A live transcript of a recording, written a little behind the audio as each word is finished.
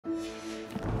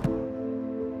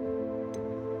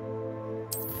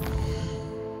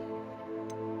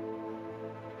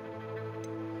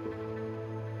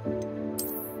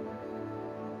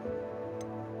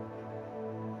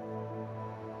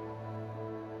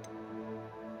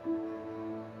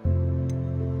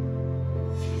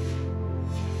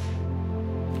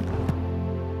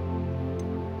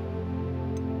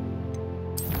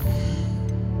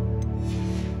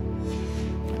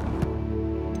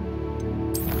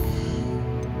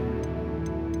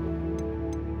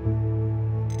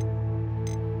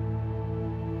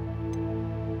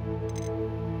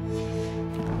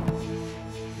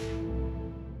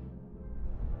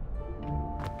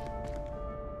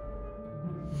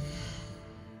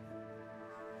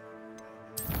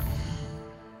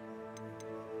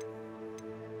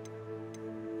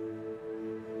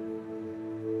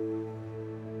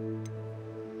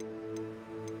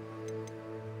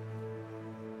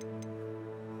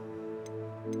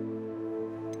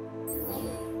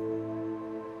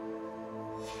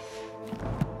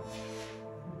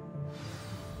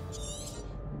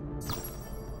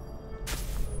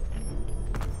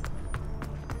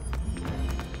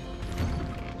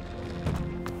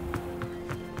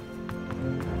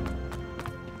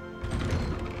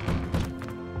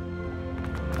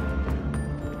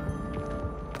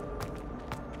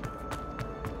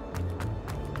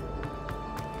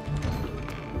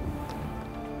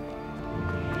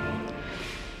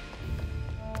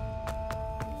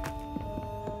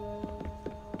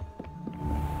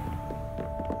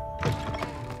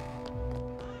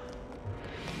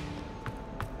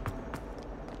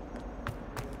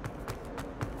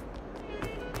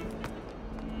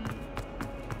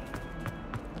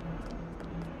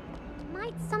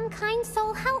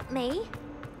help me?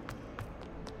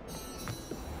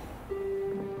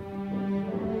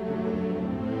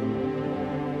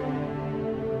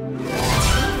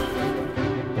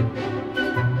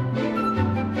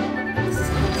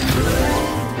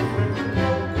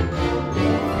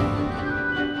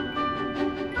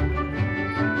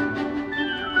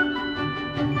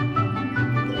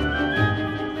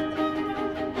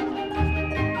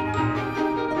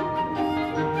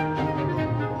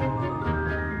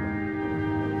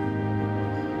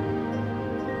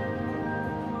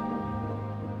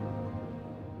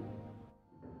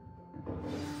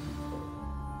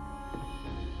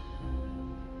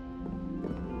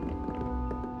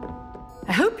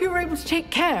 I hope you were able to take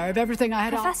care of everything I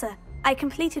had asked. Professor, I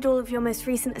completed all of your most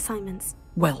recent assignments.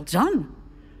 Well done.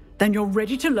 Then you're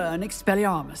ready to learn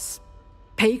Expelliarmus.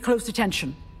 Pay close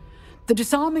attention. The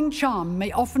disarming charm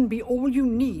may often be all you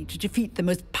need to defeat the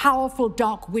most powerful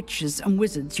dark witches and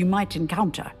wizards you might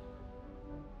encounter.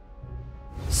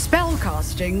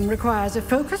 Spellcasting requires a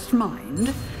focused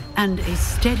mind and a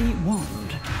steady wand.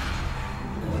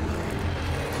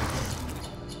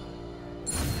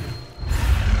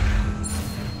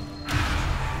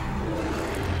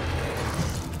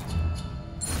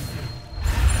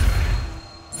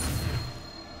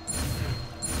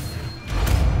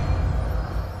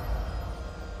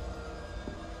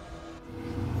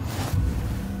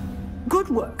 Good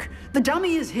work. The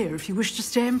dummy is here if you wish to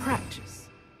stay and practice.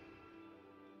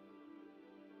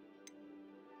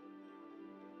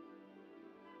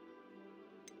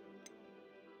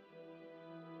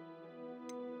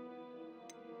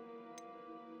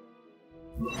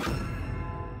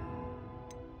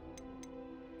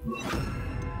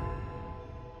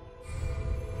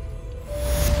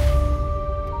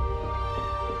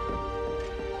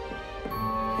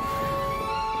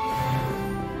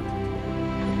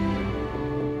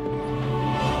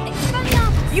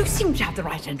 You seem to have the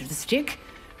right end of the stick,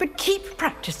 but keep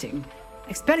practicing.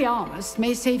 Expelliarmus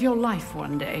may save your life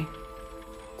one day.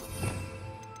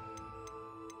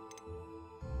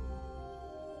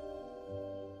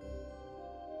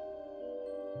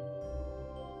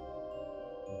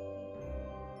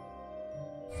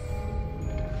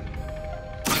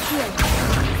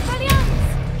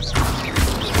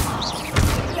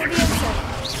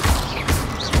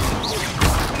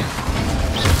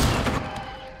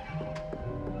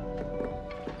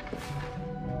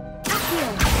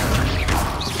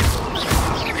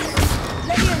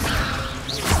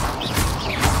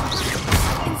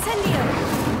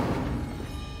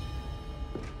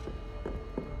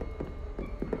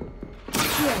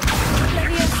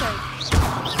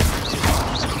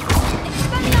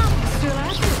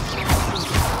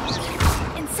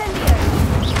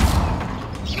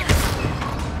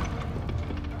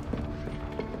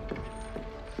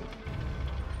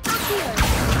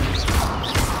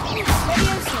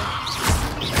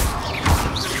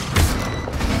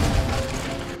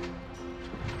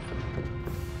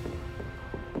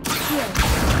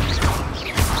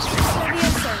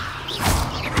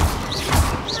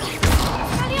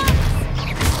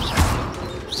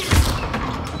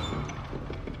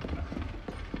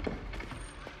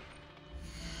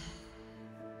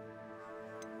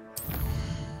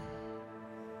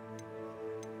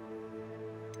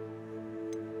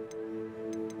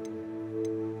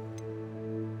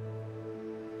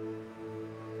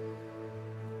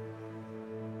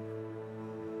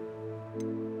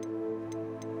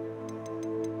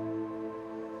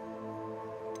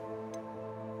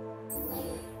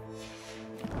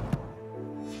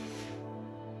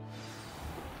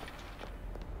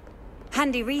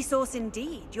 Handy resource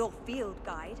indeed, your field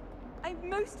guide. I'm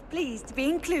most pleased to be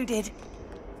included.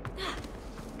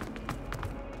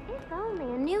 If only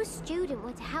a new student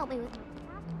were to help me with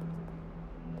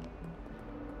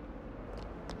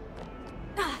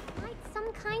might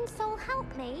some kind soul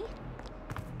help me?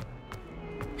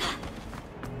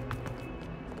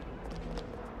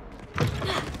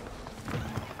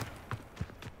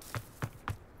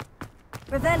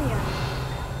 Revelio.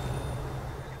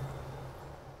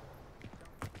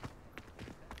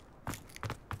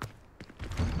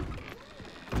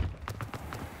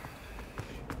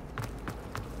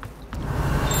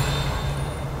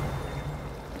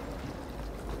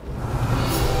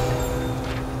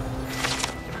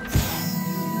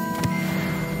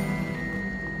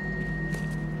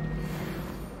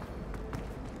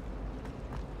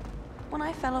 When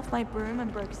I fell off my broom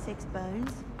and broke 6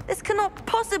 bones, this cannot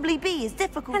possibly be as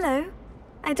difficult. Hello.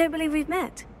 I don't believe we've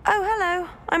met. Oh, hello.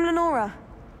 I'm Lenora.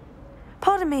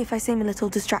 Pardon me if I seem a little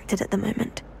distracted at the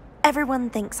moment. Everyone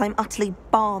thinks I'm utterly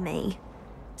balmy.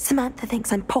 Samantha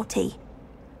thinks I'm potty.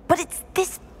 But it's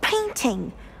this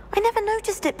painting. I never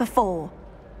noticed it before.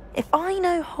 If I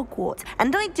know Hogwarts,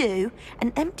 and I do,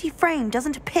 an empty frame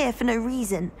doesn't appear for no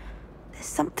reason. There's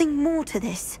something more to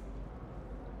this.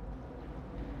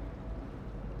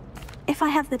 If I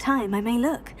have the time, I may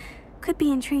look. Could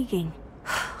be intriguing.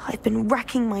 I've been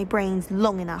racking my brains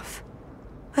long enough.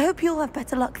 I hope you'll have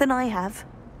better luck than I have.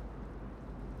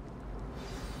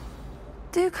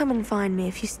 Do come and find me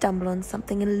if you stumble on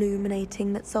something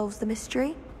illuminating that solves the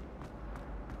mystery.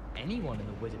 Anyone in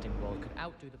the wizarding world could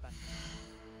outdo the best.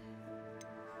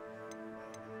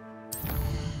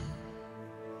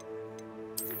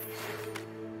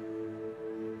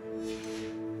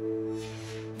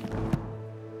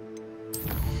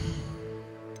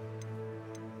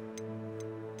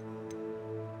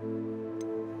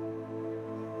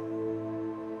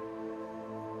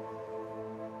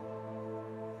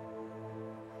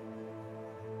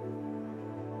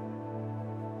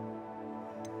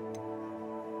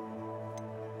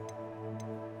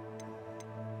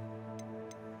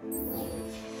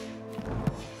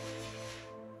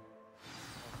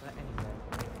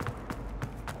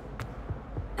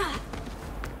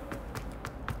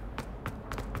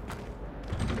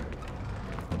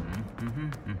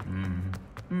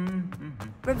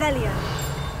 Revelio.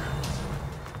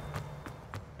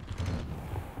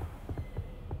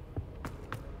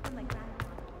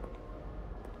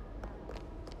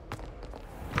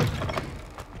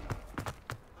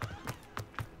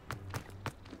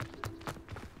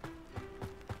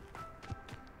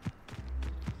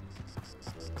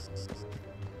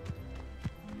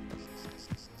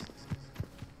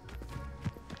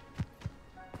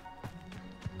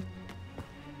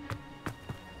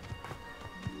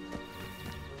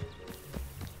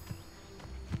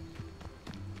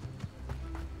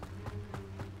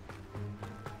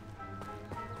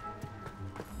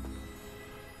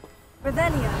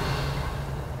 Revelio.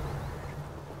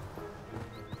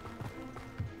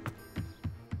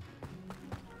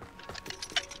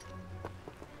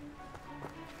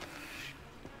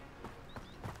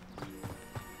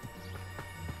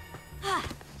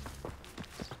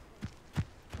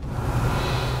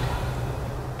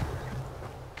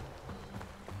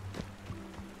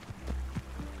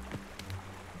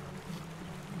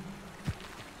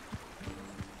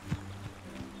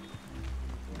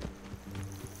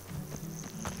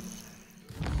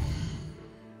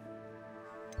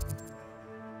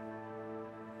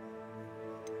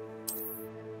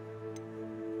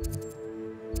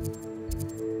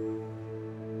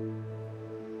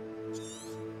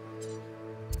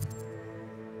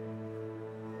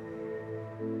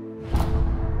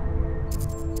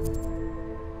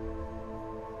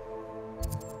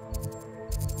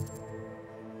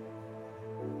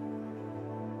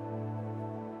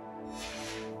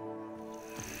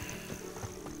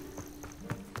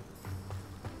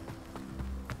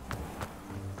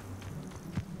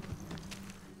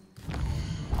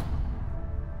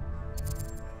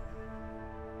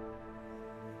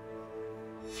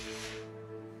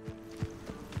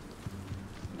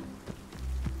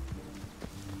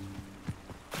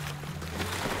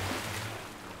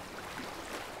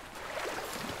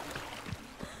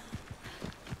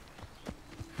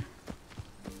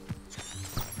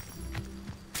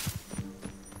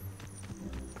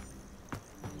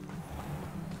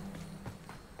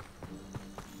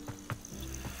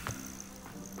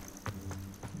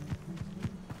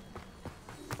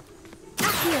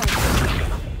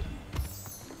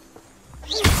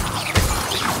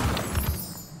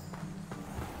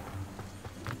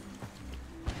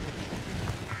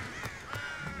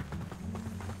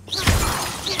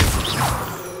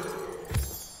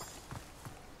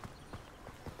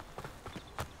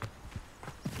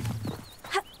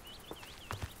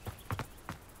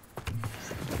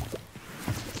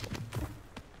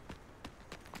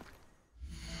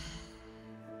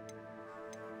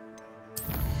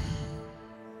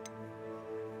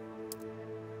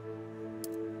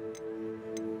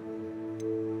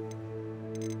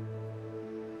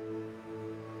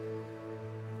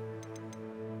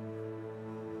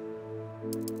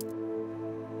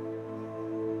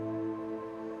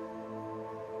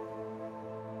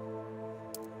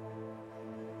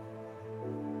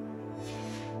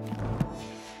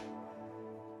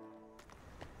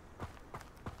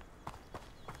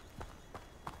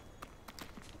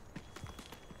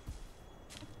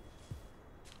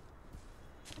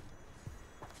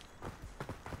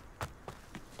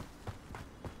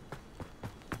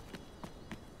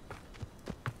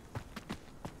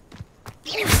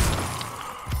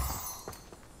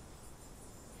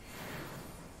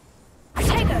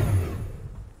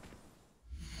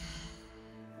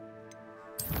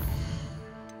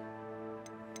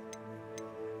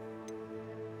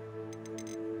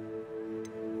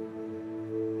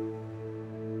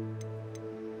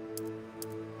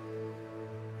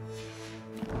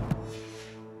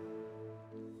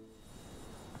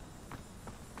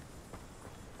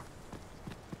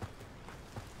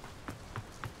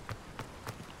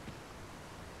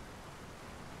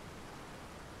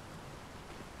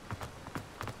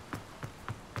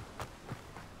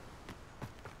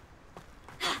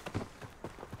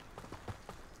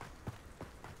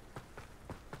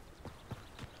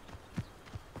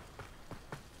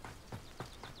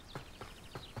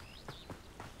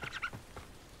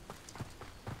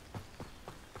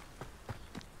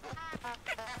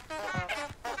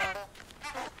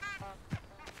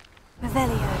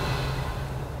 Revelio.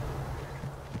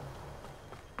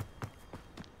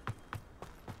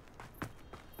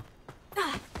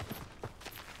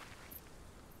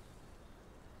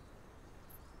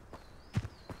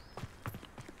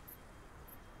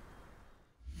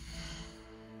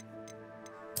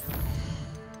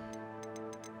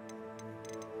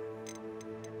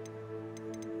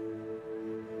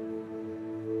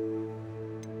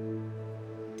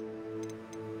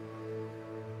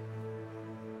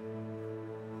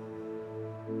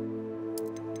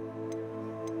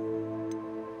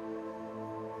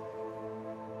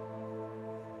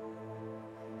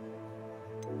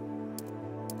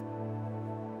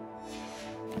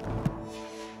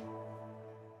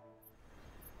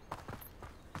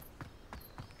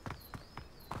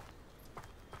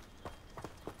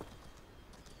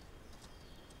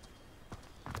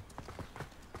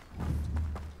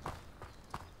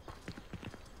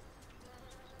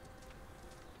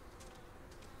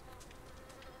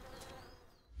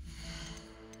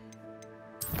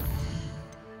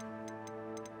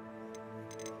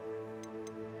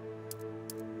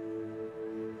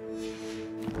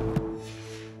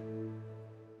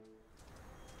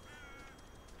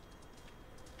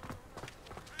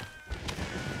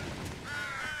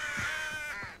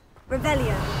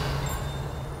 Revelio.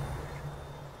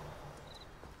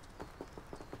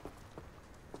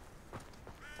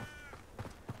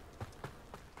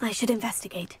 I should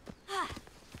investigate.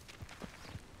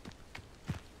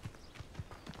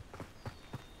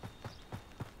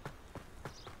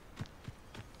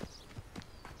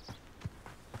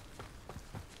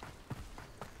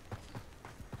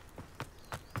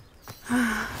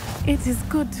 It is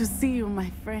good to see you, my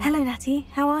friend. Hello, Natty.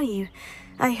 How are you?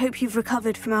 I hope you've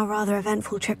recovered from our rather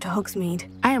eventful trip to Hogsmeade.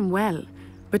 I am well,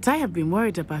 but I have been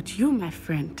worried about you, my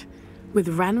friend. With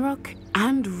Ranrock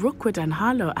and Rookwood and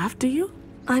Harlow after you?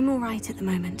 I'm all right at the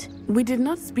moment. We did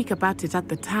not speak about it at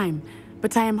the time,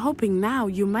 but I am hoping now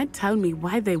you might tell me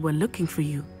why they were looking for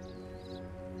you.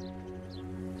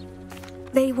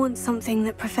 They want something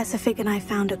that Professor Fig and I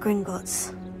found at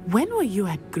Gringotts. When were you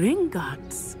at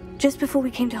Gringotts? Just before we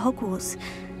came to Hogwarts.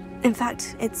 In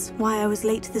fact, it's why I was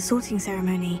late to the sorting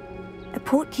ceremony. A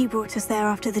portkey brought us there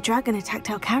after the dragon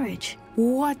attacked our carriage.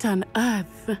 What on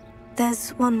earth? There's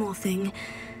one more thing.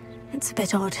 It's a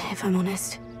bit odd, if I'm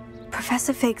honest.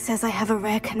 Professor Fig says I have a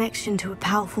rare connection to a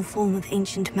powerful form of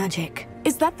ancient magic.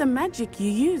 Is that the magic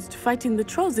you used fighting the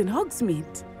trolls in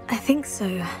Hogsmeade? I think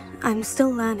so. I'm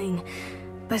still learning,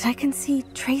 but I can see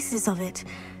traces of it,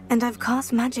 and I've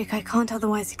cast magic I can't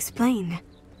otherwise explain.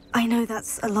 I know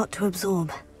that's a lot to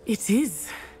absorb. It is.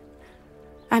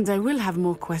 And I will have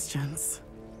more questions.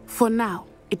 For now,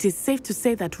 it is safe to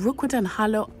say that Rookwood and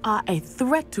Harlow are a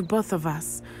threat to both of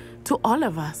us, to all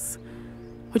of us,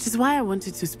 which is why I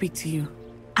wanted to speak to you.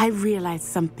 I realized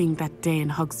something that day in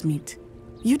Hogsmeade.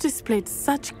 You displayed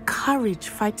such courage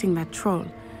fighting that troll,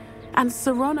 and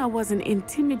Serona wasn't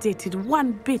intimidated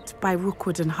one bit by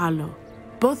Rookwood and Harlow.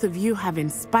 Both of you have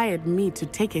inspired me to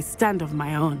take a stand of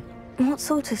my own. What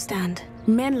sort of stand?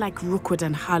 Men like Rookwood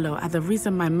and Harlow are the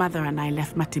reason my mother and I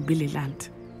left Matibili Land.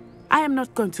 I am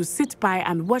not going to sit by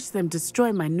and watch them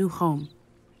destroy my new home.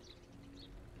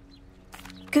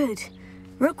 Good.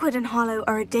 Rookwood and Harlow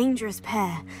are a dangerous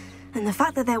pair, and the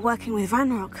fact that they're working with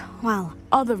Ranrock, well...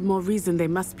 All the more reason they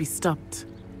must be stopped.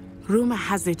 Rumor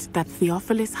has it that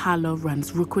Theophilus Harlow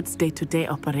runs Rookwood's day-to-day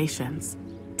operations.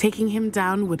 Taking him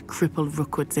down would cripple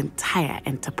Rookwood's entire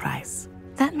enterprise.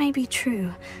 That may be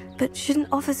true, but shouldn't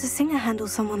Officer Singer handle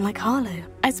someone like Harlow?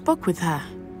 I spoke with her.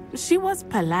 She was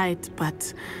polite,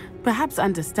 but perhaps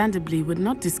understandably would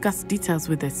not discuss details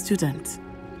with a student.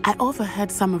 I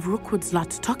overheard some of Rookwood's lot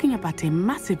talking about a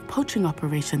massive poaching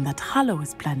operation that Harlow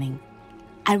is planning.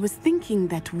 I was thinking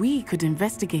that we could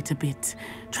investigate a bit,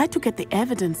 try to get the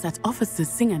evidence that Officer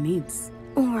Singer needs.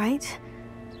 All right.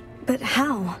 But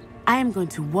how? I am going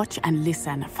to watch and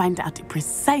listen, find out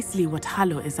precisely what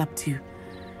Harlow is up to.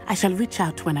 I shall reach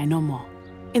out when I know more.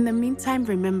 In the meantime,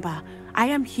 remember, I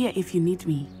am here if you need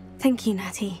me. Thank you,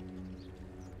 Natty.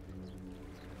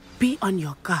 Be on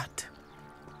your guard.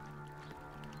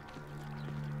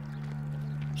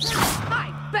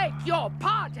 I beg your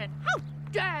pardon! How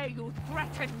dare you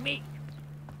threaten me?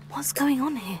 What's going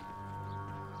on here?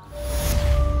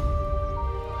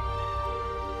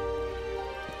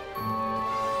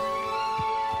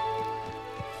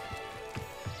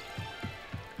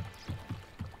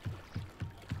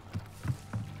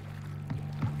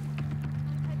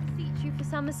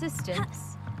 Some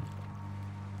assistance.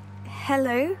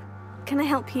 Hello? Can I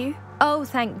help you? Oh,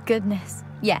 thank goodness.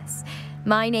 Yes.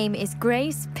 My name is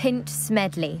Grace Pinch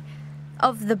Smedley.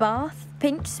 Of the Bath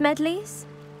Pinch Smedleys?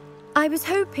 I was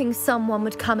hoping someone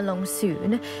would come along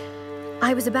soon.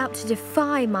 I was about to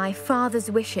defy my father's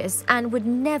wishes and would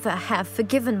never have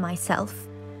forgiven myself.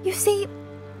 You see,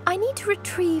 I need to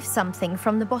retrieve something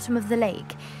from the bottom of the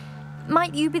lake.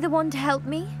 Might you be the one to help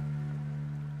me?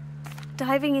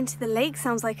 Diving into the lake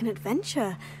sounds like an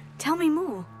adventure. Tell me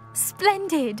more.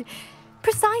 Splendid!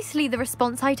 Precisely the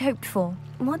response I'd hoped for.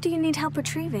 What do you need help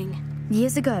retrieving?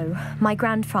 Years ago, my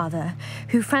grandfather,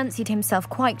 who fancied himself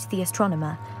quite the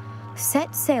astronomer,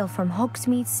 set sail from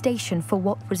Hogsmeade Station for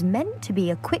what was meant to be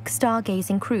a quick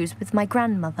stargazing cruise with my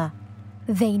grandmother.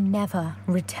 They never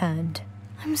returned.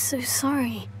 I'm so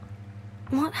sorry.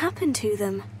 What happened to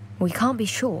them? We can't be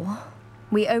sure.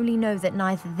 We only know that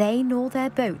neither they nor their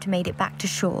boat made it back to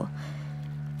shore.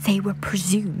 They were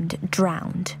presumed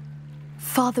drowned.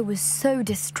 Father was so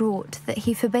distraught that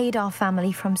he forbade our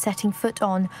family from setting foot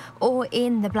on or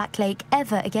in the Black Lake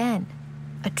ever again.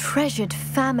 A treasured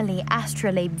family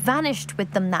astrolabe vanished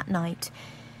with them that night.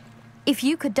 If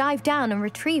you could dive down and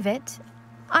retrieve it,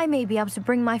 I may be able to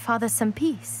bring my father some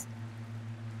peace.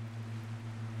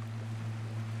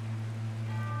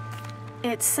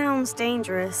 It sounds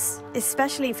dangerous,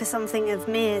 especially for something of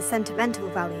mere sentimental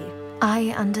value.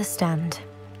 I understand.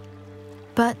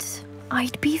 But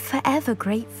I'd be forever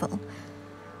grateful.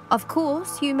 Of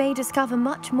course, you may discover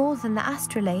much more than the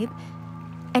astrolabe.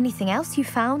 Anything else you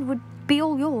found would be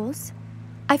all yours.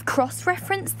 I've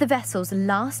cross-referenced the vessel's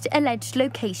last alleged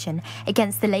location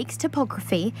against the lake's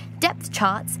topography, depth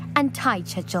charts, and tide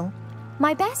schedule.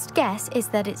 My best guess is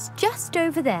that it's just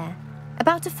over there,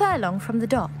 about a furlong from the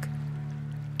dock.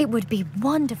 It would be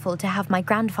wonderful to have my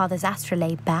grandfather's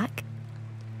astrolabe back.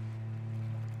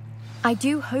 I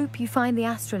do hope you find the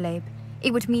astrolabe.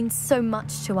 It would mean so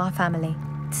much to our family.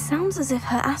 It sounds as if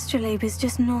her astrolabe is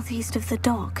just northeast of the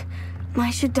dock. I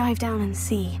should dive down and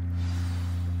see.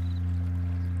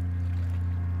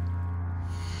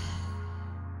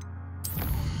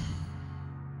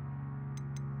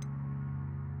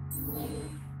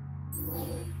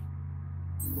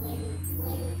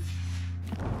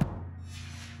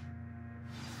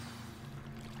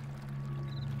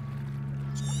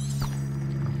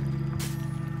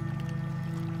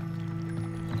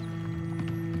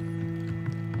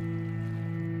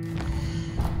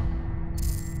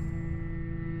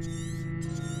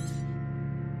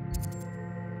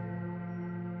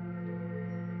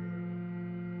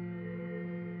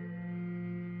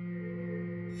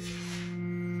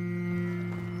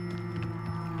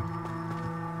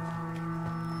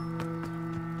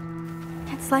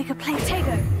 It's like a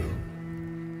Play-Tego.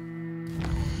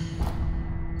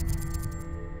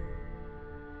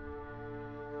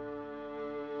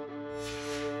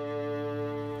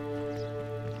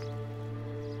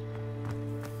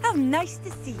 How nice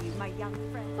to see you, my young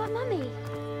friend. But, Mummy...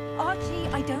 Archie,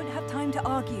 I don't have time to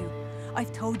argue.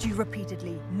 I've told you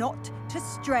repeatedly not to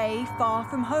stray far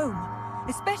from home,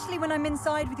 especially when I'm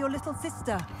inside with your little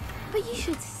sister. But you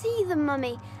should see them,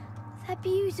 Mummy. They're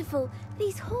beautiful.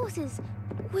 These horses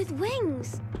with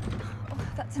wings. Oh,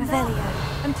 that's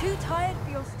enough. I'm too tired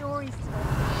for your stories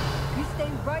today. You stay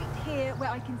right here where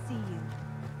I can see you.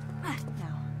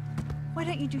 Now, why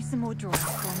don't you do some more drawings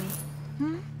for me?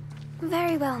 Hmm?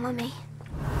 Very well, Mummy.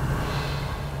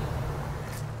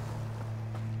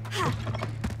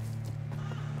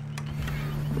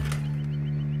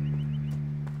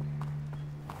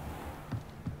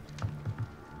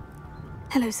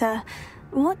 Hello, sir.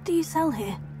 What do you sell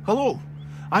here? Hello,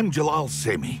 I'm Jalal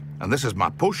Semi, and this is my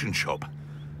potion shop.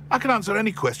 I can answer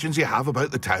any questions you have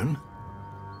about the town.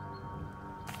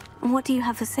 What do you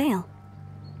have for sale?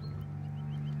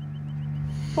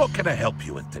 What can I help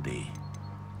you with today?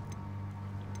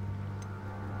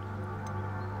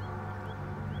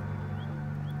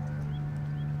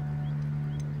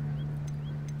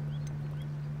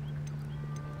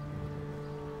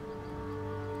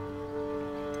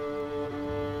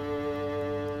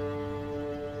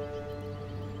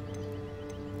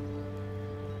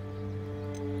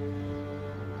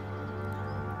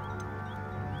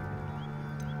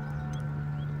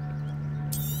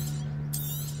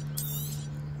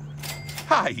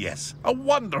 Ah, yes, a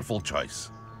wonderful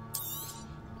choice.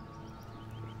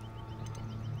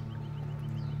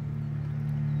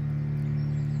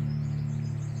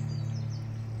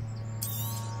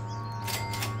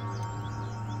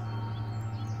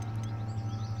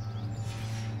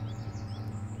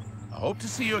 I hope to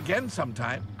see you again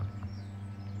sometime.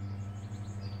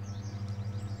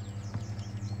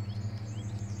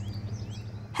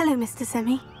 Hello, Mr.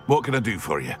 Semi. What can I do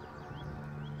for you?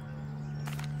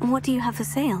 What do you have for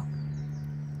sale?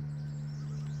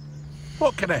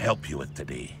 What can I help you with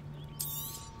today?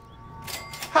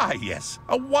 Ah, yes,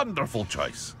 a wonderful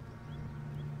choice.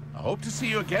 I hope to see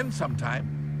you again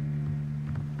sometime.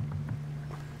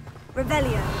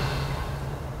 Revelio.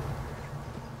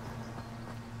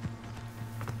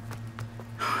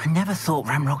 I never thought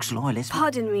Ramrock's loyalists...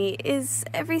 Pardon me, is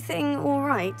everything all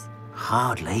right?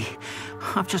 Hardly.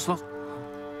 I've just lost...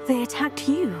 They attacked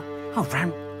you. Oh,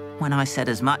 when I said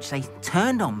as much, they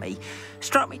turned on me,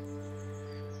 struck me...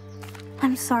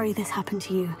 I'm sorry this happened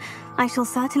to you. I shall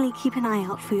certainly keep an eye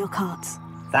out for your carts.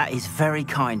 That is very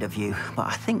kind of you, but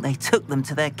I think they took them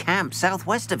to their camp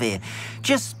southwest of here,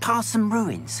 just past some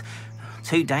ruins.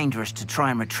 Too dangerous to try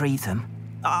and retrieve them.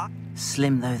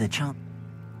 Slim though the chance.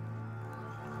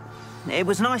 It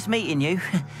was nice meeting you.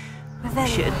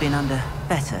 Should have been under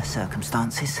better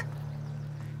circumstances.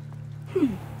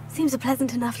 Seems a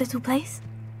pleasant enough little place.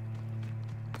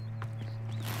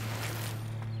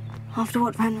 After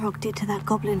what Ranrock did to that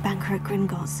goblin banker at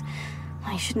Gringotts,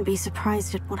 I shouldn't be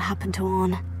surprised at what happened to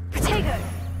Orn. Protego!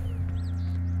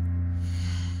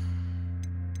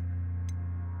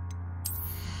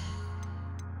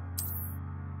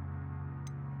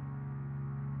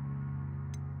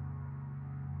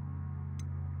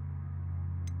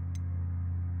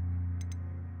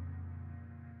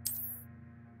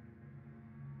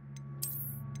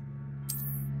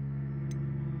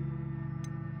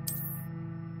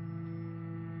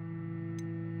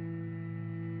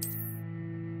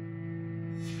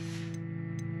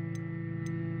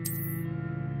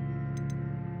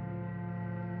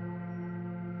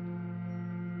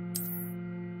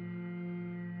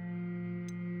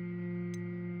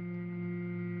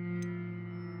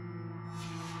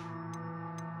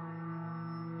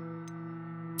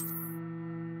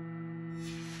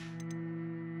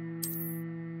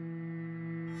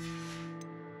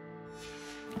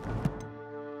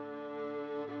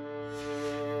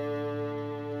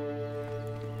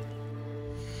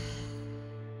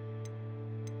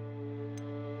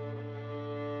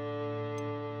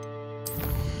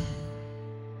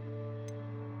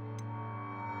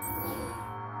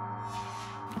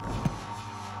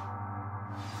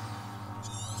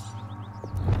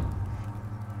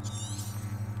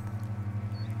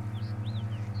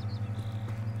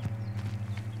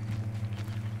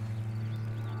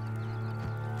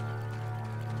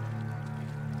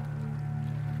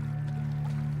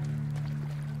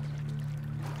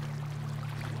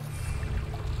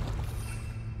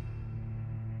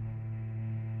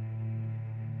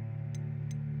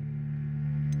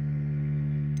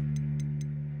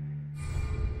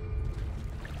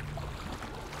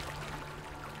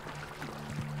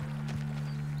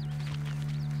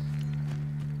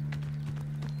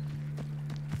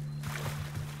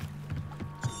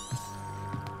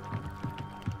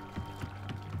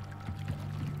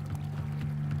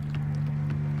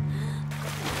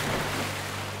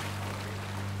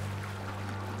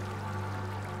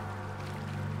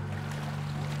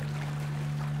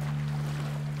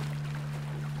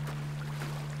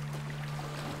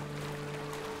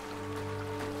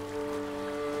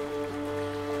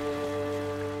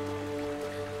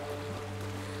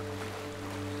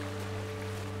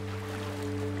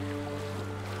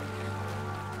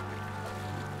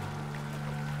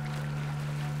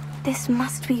 This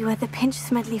must be where the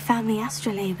Pinch-Smedley family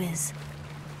astrolabe is.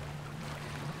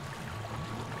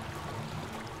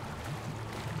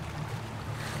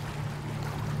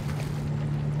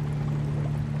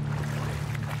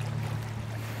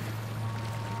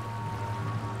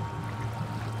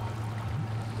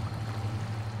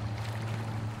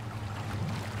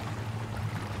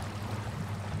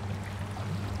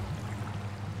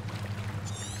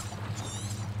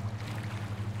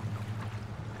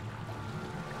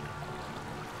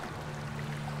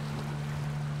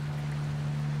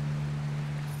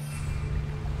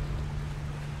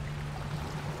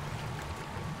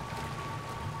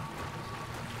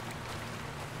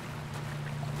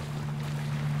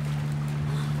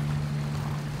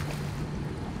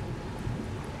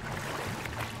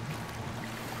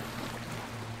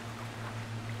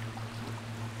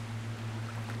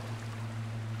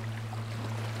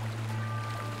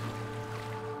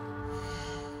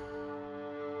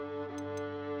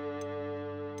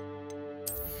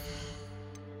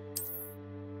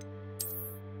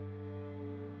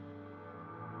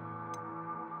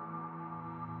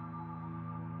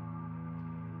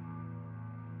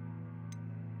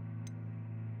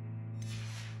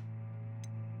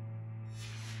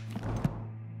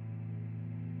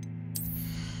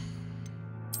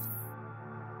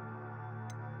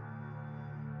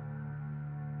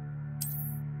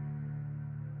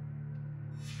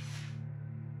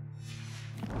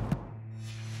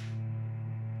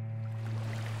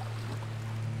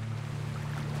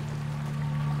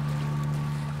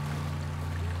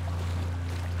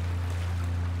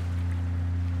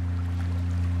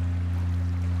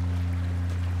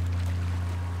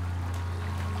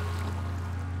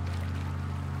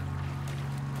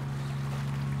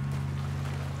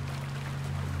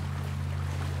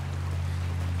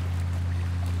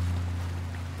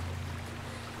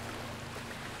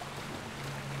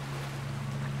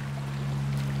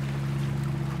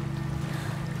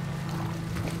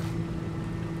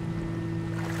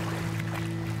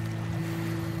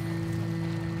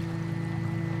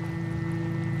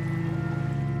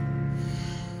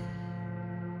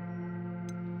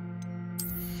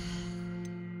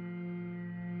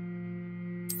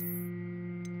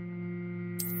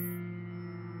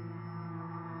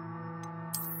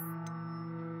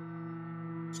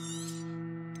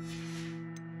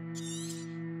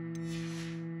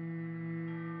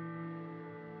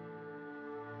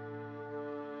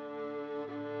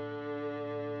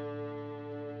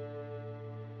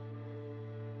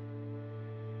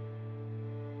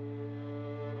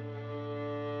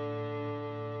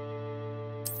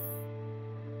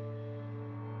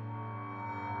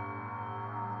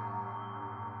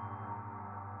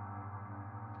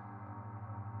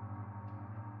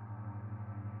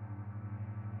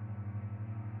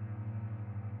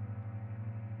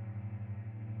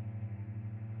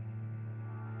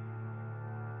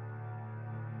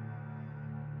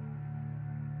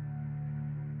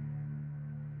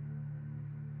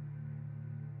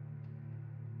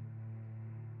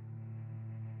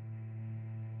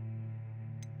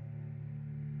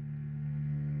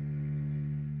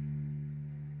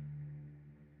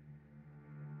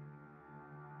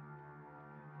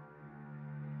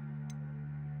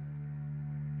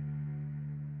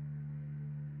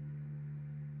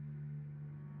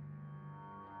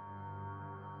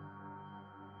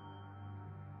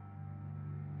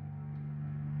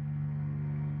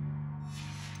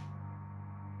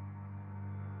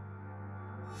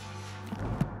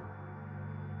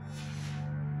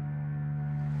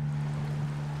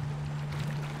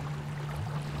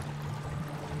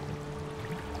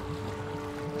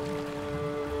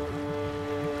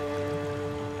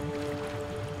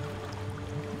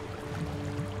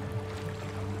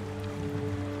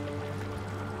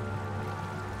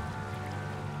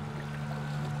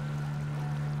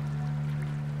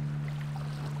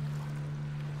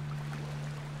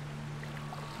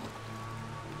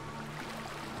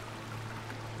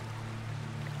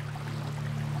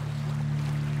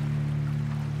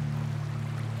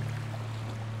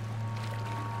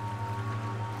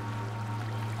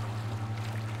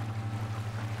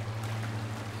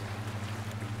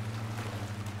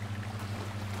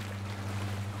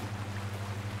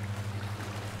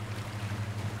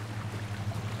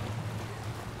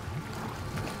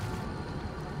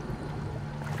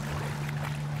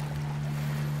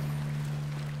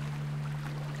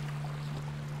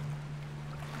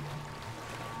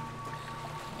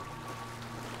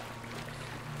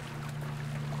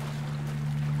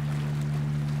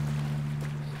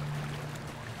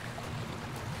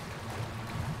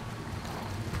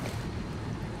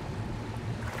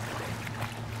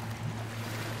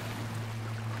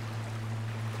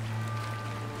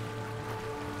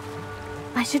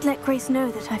 I should let Grace know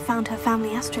that I found her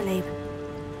family astrolabe.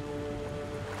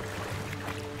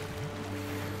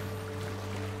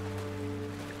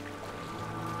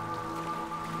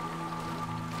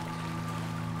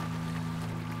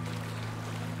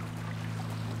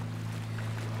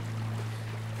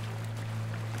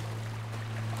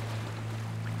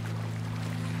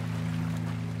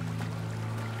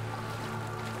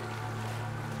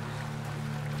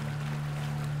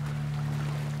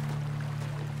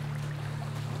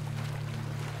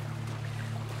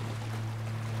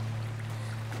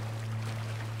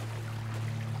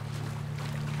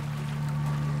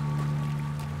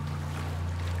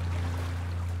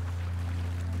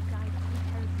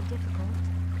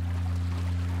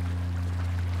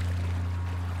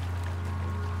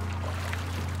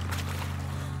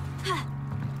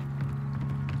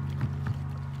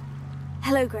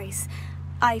 Hello, Grace.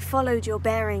 I followed your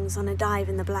bearings on a dive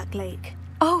in the Black Lake.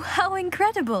 Oh, how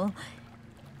incredible!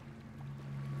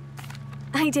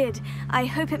 I did. I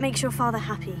hope it makes your father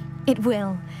happy. It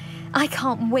will. I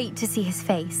can't wait to see his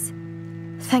face.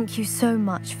 Thank you so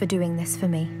much for doing this for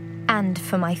me, and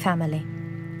for my family.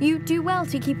 You do well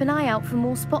to keep an eye out for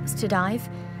more spots to dive.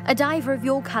 A diver of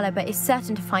your caliber is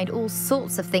certain to find all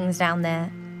sorts of things down there.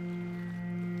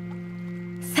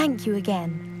 Thank you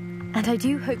again. And I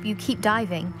do hope you keep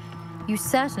diving. You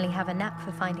certainly have a knack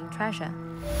for finding treasure.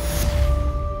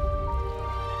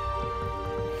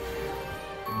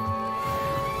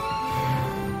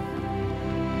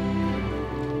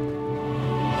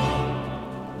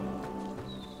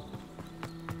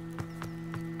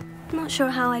 Not sure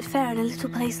how I'd fare in a little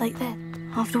place like this.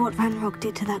 After what Ranrock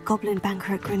did to that goblin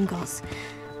banker at Gringotts,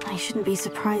 I shouldn't be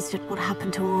surprised at what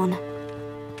happened to Orn.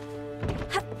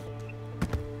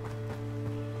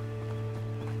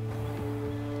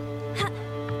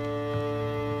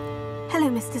 Hello,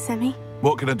 Mr. Semi.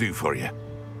 What can I do for you?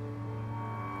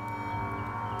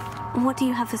 What do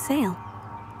you have for sale?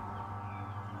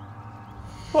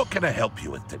 What can I help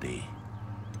you with today?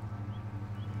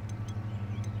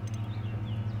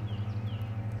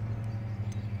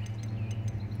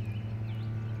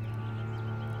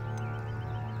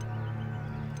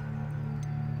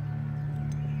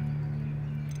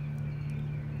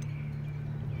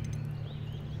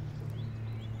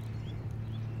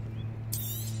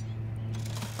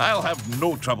 I'll have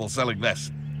no trouble selling this.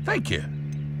 Thank you.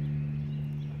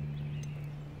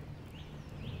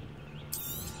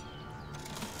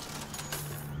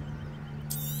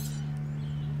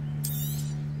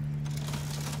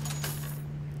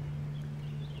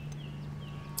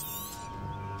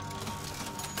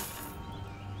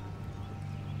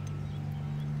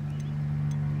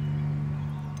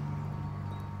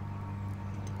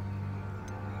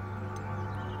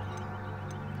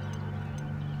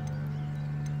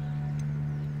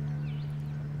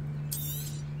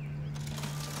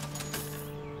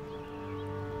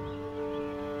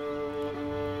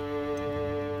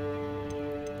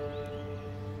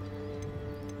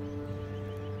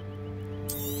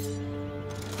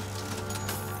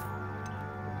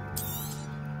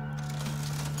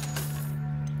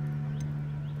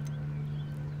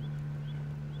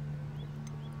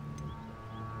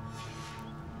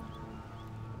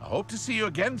 I hope to see you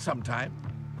again sometime.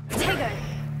 Tego!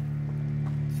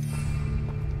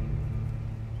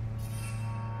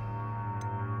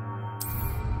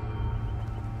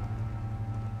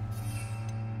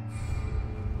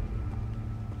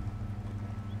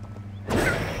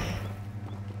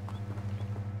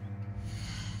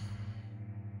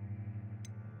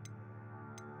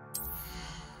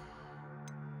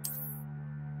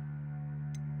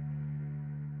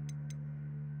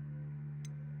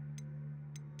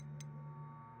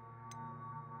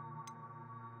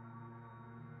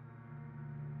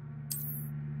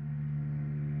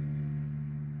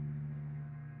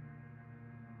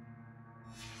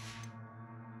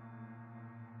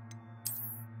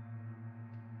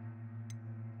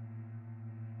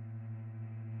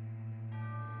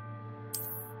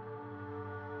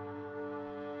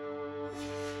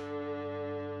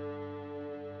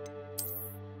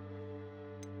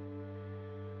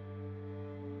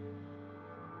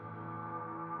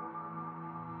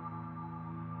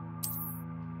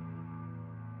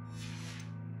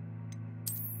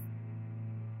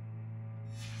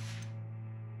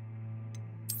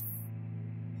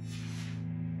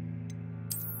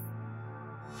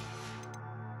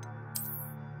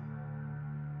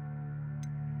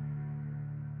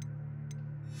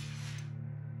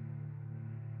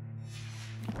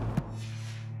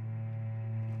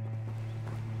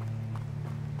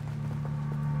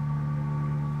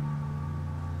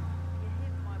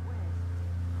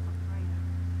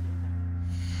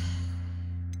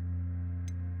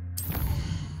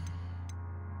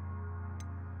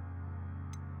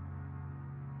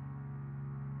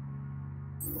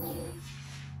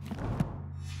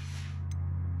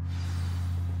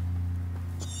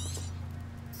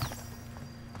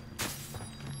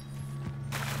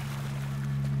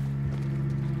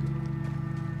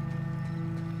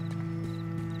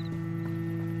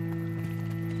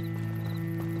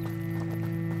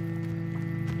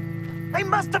 They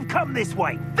must have come this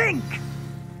way. Think!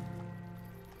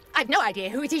 I've no idea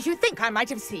who it is you think I might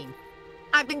have seen.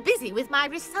 I've been busy with my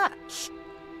research.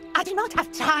 I do not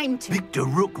have time to... Victor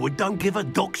Rookwood don't give a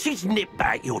doxy's nip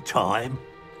back your time.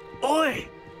 Oi!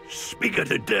 Speak of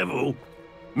the devil.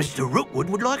 Mr. Rookwood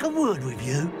would like a word with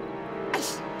you. A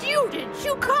student?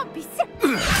 You can't be sick.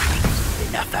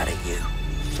 Enough out of you.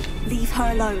 Leave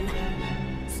her alone.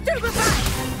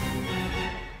 Stupefy!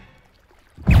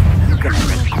 You're gonna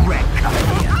regret coming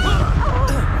here.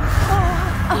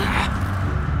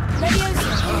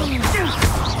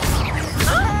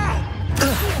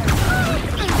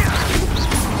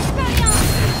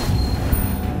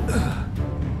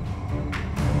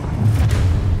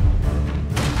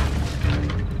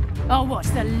 I'll watch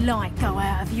the light go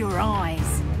out of your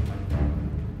eyes.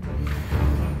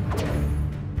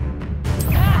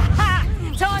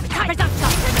 Time to cut it up.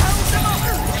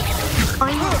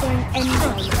 I'm not going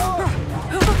anywhere.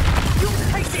 You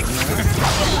take it!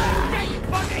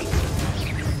 Buggy!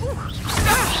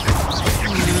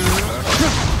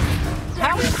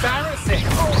 How embarrassing!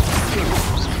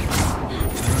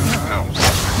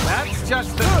 That's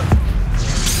just the...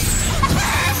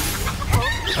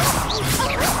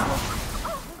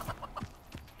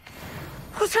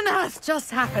 What on earth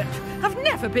just happened? I've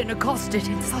never been accosted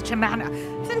in such a manner,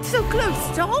 and so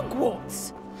close to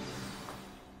Hogwarts.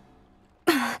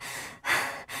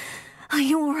 Are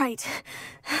you all right?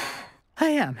 I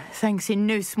am, thanks in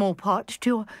no small part to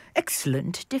your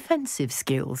excellent defensive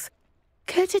skills.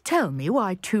 Care to tell me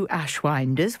why 2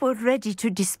 Ashwinders were ready to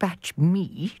dispatch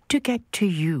me to get to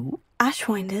you?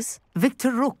 Ashwinders?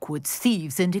 Victor Rookwood's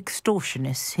thieves and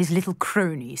extortionists, his little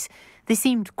cronies. They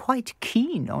seemed quite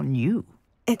keen on you.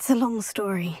 It's a long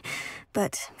story,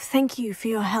 but thank you for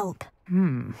your help.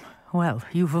 Well,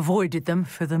 you've avoided them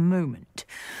for the moment.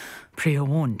 Priya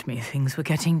warned me things were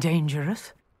getting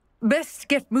dangerous. Best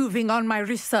get moving on my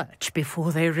research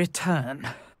before they return.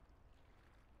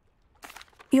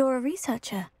 You're a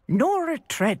researcher? Nora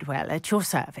Treadwell at your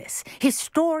service,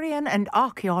 historian and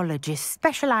archaeologist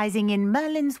specializing in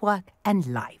Merlin's work and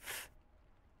life.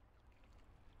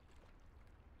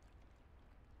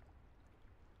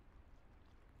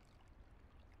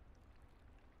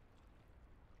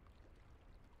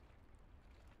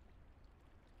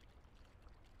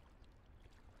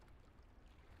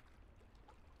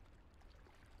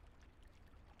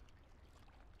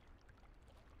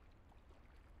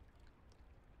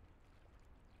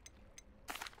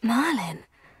 Merlin?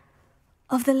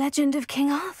 Of the legend of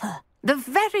King Arthur? The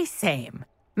very same.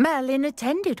 Merlin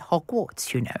attended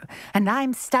Hogwarts, you know, and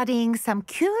I'm studying some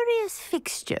curious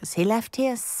fixtures he left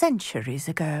here centuries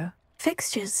ago.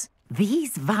 Fixtures?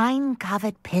 These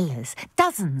vine-covered pillars,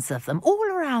 dozens of them, all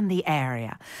around the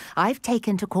area. I've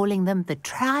taken to calling them the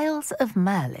Trials of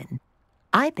Merlin.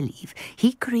 I believe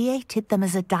he created them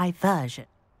as a diversion.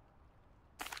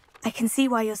 I can see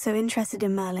why you're so interested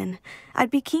in Merlin. I'd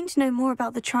be keen to know more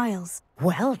about the trials.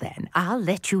 Well then, I'll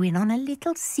let you in on a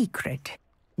little secret.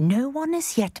 No one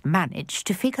has yet managed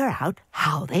to figure out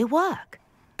how they work.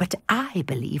 But I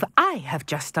believe I have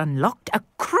just unlocked a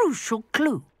crucial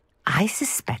clue. I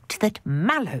suspect that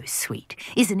Mallowsweet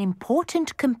is an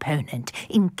important component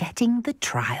in getting the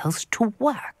trials to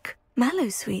work.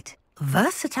 Mallowsweet?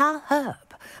 Versatile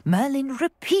herb. Merlin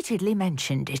repeatedly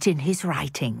mentioned it in his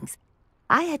writings.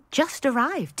 I had just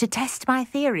arrived to test my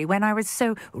theory when I was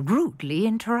so rudely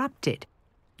interrupted.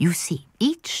 You see,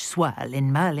 each swirl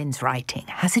in Merlin's writing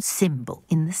has a symbol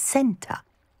in the centre.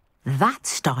 That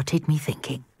started me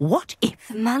thinking, what if...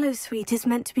 The Mallowsweet is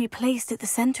meant to be placed at the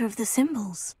centre of the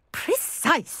symbols.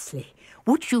 Precisely.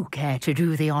 Would you care to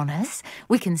do the honours?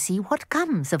 We can see what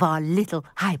comes of our little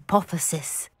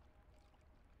hypothesis.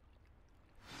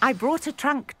 I brought a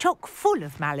trunk chock full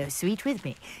of Mallowsweet with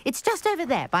me. It's just over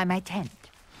there by my tent.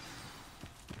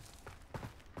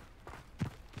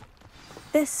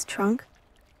 This trunk?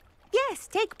 Yes,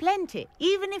 take plenty,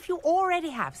 even if you already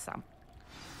have some.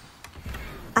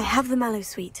 I have the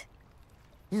Mallowsweet.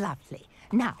 Lovely.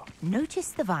 Now,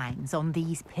 notice the vines on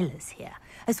these pillars here,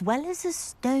 as well as a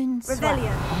stone swirl on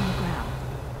the ground.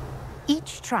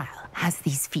 Each trial has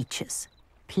these features.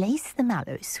 Place the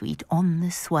Mallowsweet on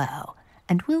the swirl,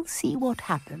 and we'll see what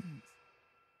happens.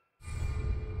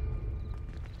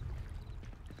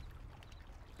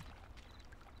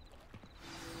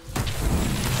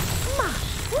 My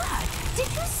word! Did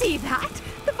you see that?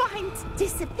 The vines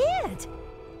disappeared.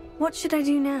 What should I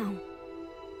do now?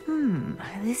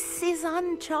 This is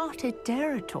uncharted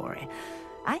territory.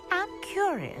 I am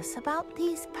curious about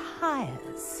these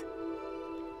pyres.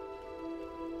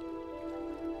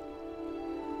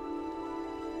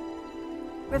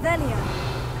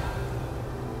 Revelio.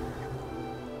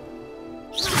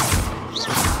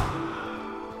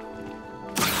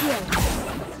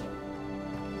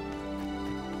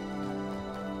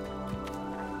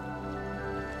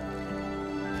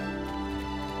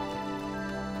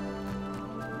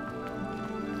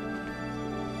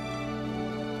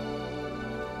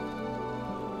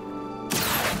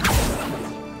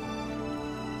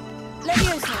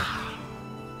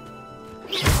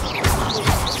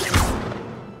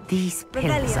 These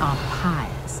pillars are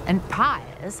pyres, and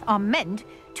pyres are meant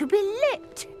to be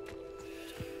lit.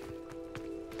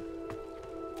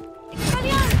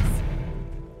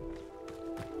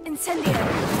 Incendio!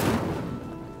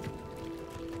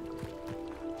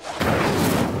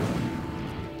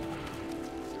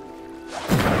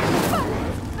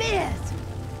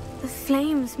 The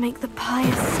flames make the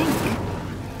pyres sink.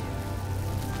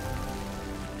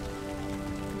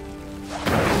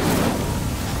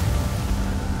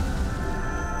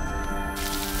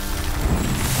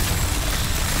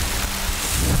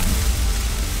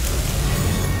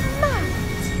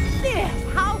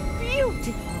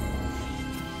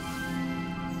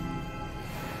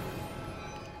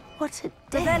 What a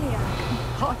day! I can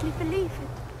hardly believe it.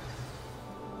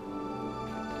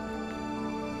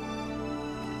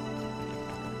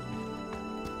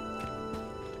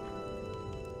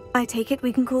 I take it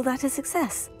we can call that a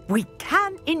success. We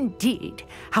can indeed.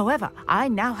 However, I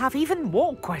now have even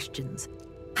more questions.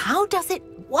 How does it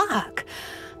work?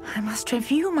 I must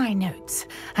review my notes.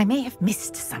 I may have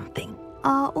missed something.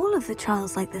 Are all of the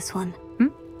trials like this one?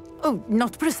 Oh,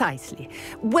 not precisely.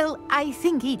 Well, I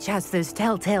think each has those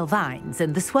telltale vines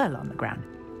and the swirl on the ground.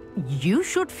 You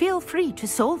should feel free to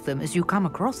solve them as you come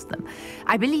across them.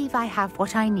 I believe I have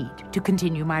what I need to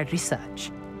continue my research.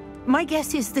 My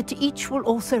guess is that each will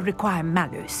also require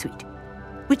mallow sweet,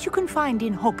 which you can find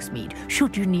in Hogsmeade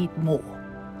should you need more.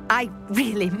 I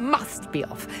really must be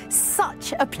off.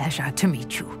 Such a pleasure to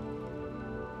meet you.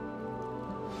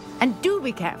 And do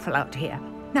be careful out here.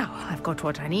 Now I've got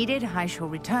what I needed, I shall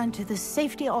return to the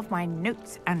safety of my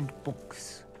notes and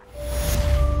books.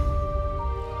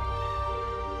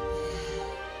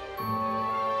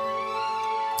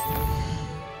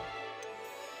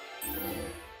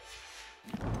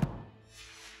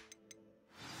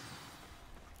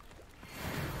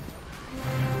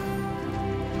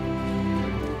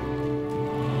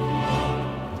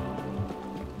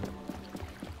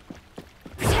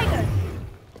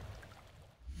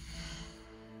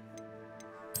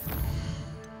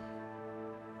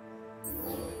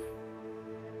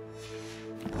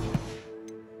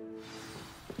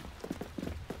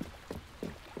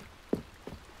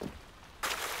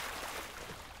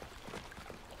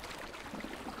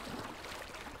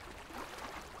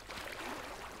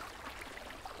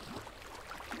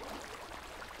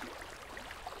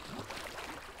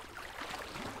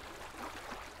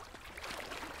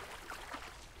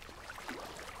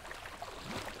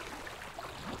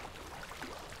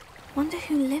 Wonder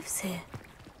who lives here.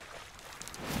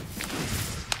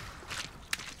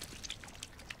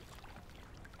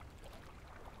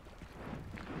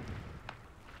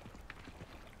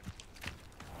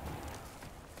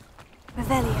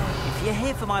 Revelio. If you're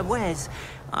here for my wares,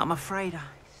 I'm afraid I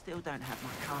still don't have my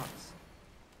cards.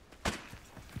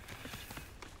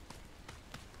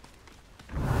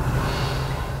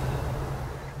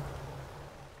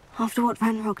 After what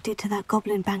Ranrock did to that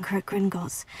goblin banker at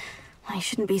Gringotts, I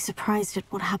shouldn't be surprised at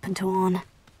what happened to Orn.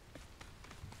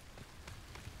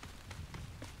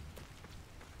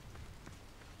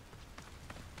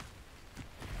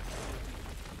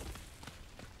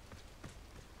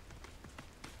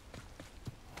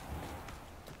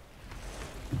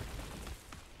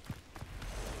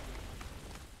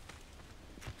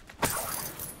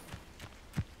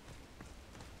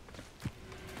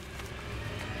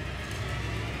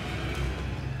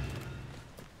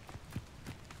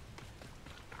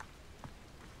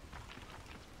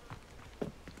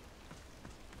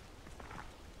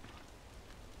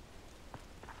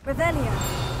 Revelio.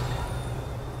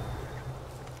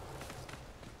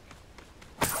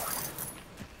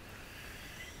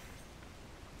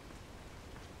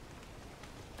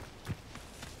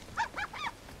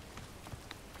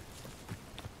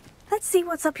 Let's see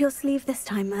what's up your sleeve this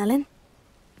time, Merlin.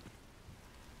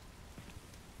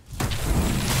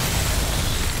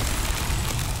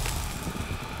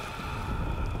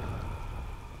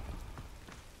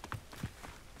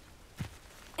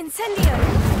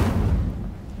 Incendio!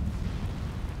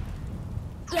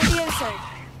 Levioso!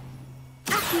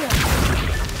 Accio!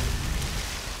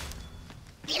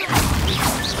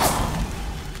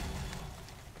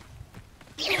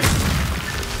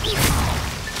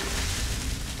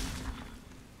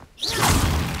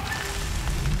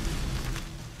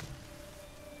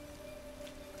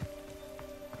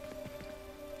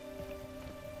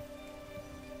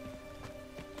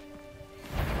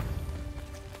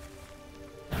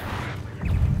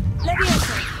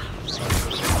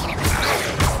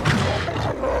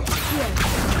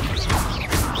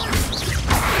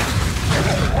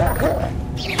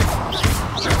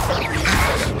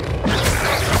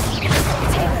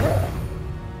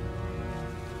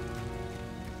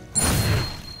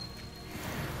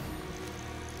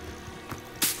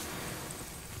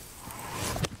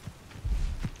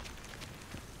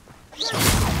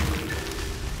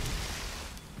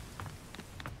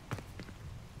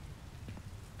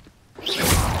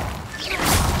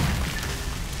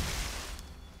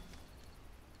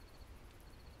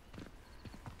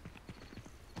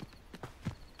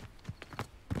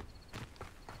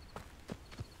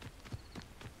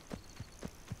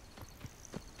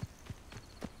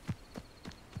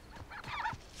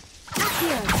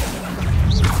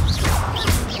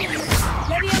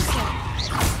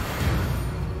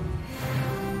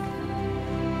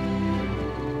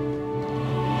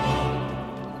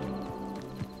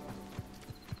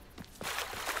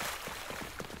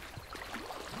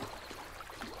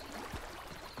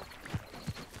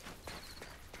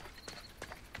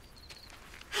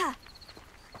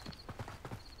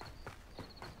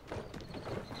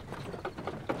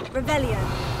 Revelio.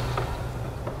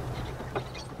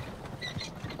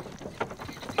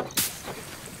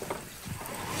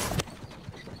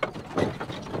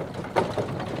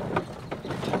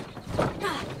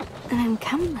 An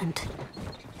encampment.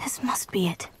 This must be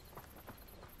it.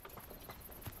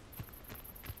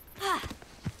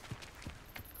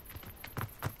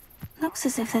 Looks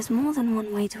as if there's more than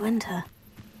one way to enter.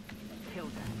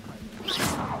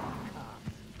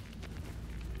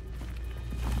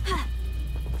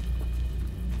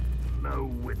 No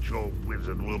witch or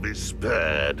wizard will be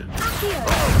spared.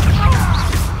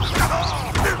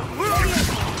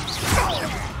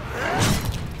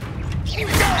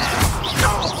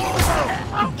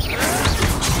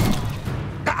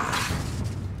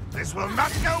 This will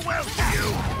not go well for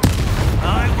you.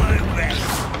 I won't rest.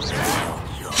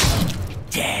 You're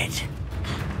dead.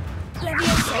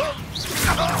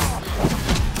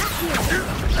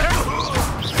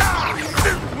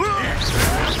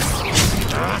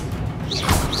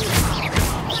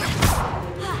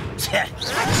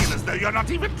 I feel as though you're not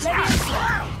even trying.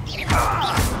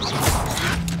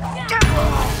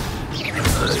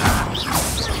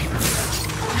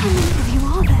 How many of you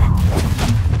are there?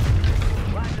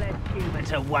 One less human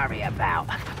to worry about.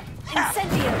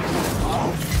 Incendio!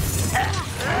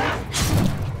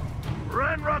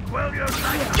 Run, Rockwell, you're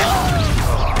like...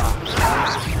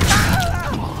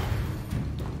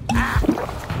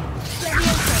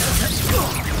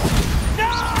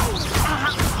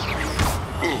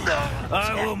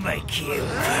 I will make you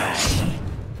pay.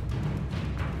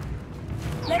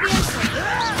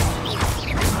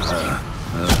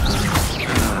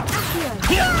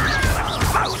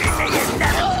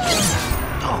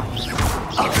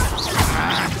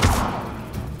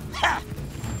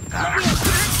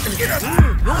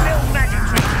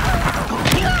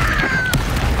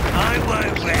 I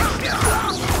won't rest.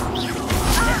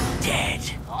 Dead.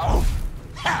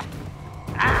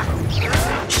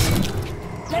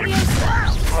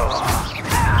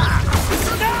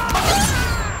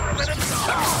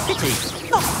 Pity,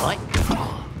 not quite.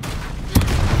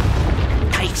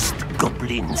 Haste,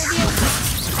 goblins.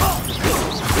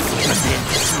 Prepare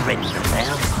to surrender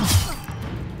now.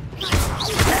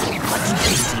 Much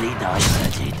easily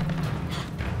diverted.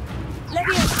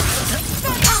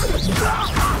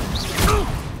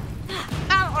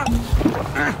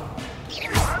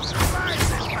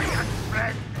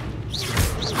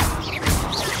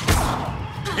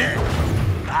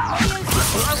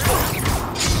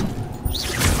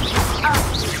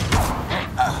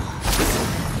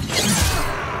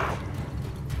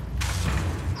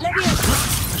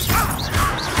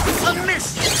 A miss!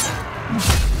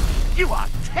 You are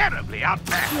terribly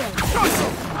outmatched!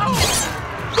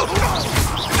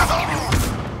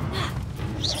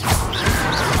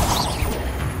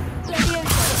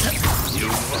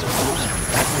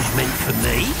 That was meant for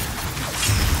me.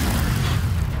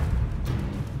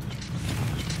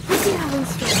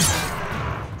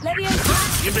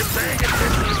 You've been paying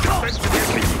attention to defensive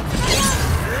everything.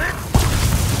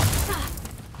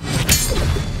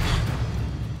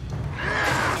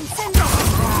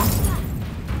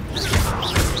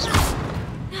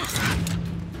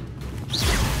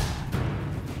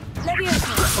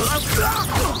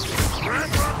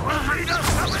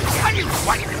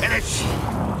 quite finished.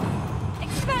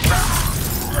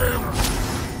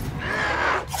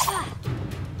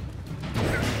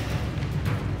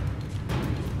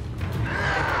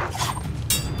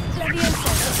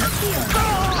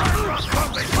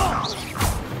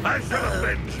 I shall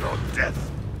avenge your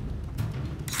death.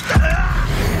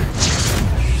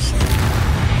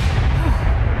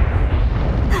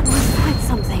 That must hide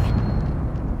something.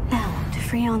 Now, to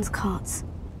Freon's carts.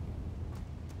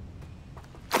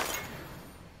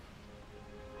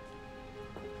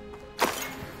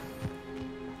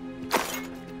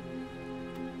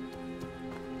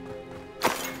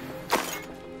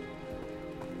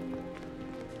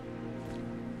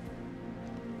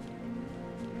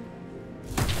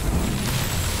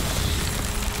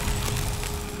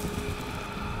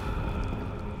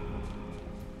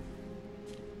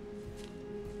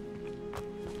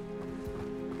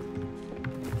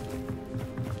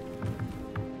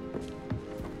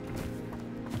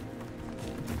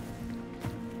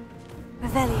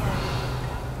 Revelio.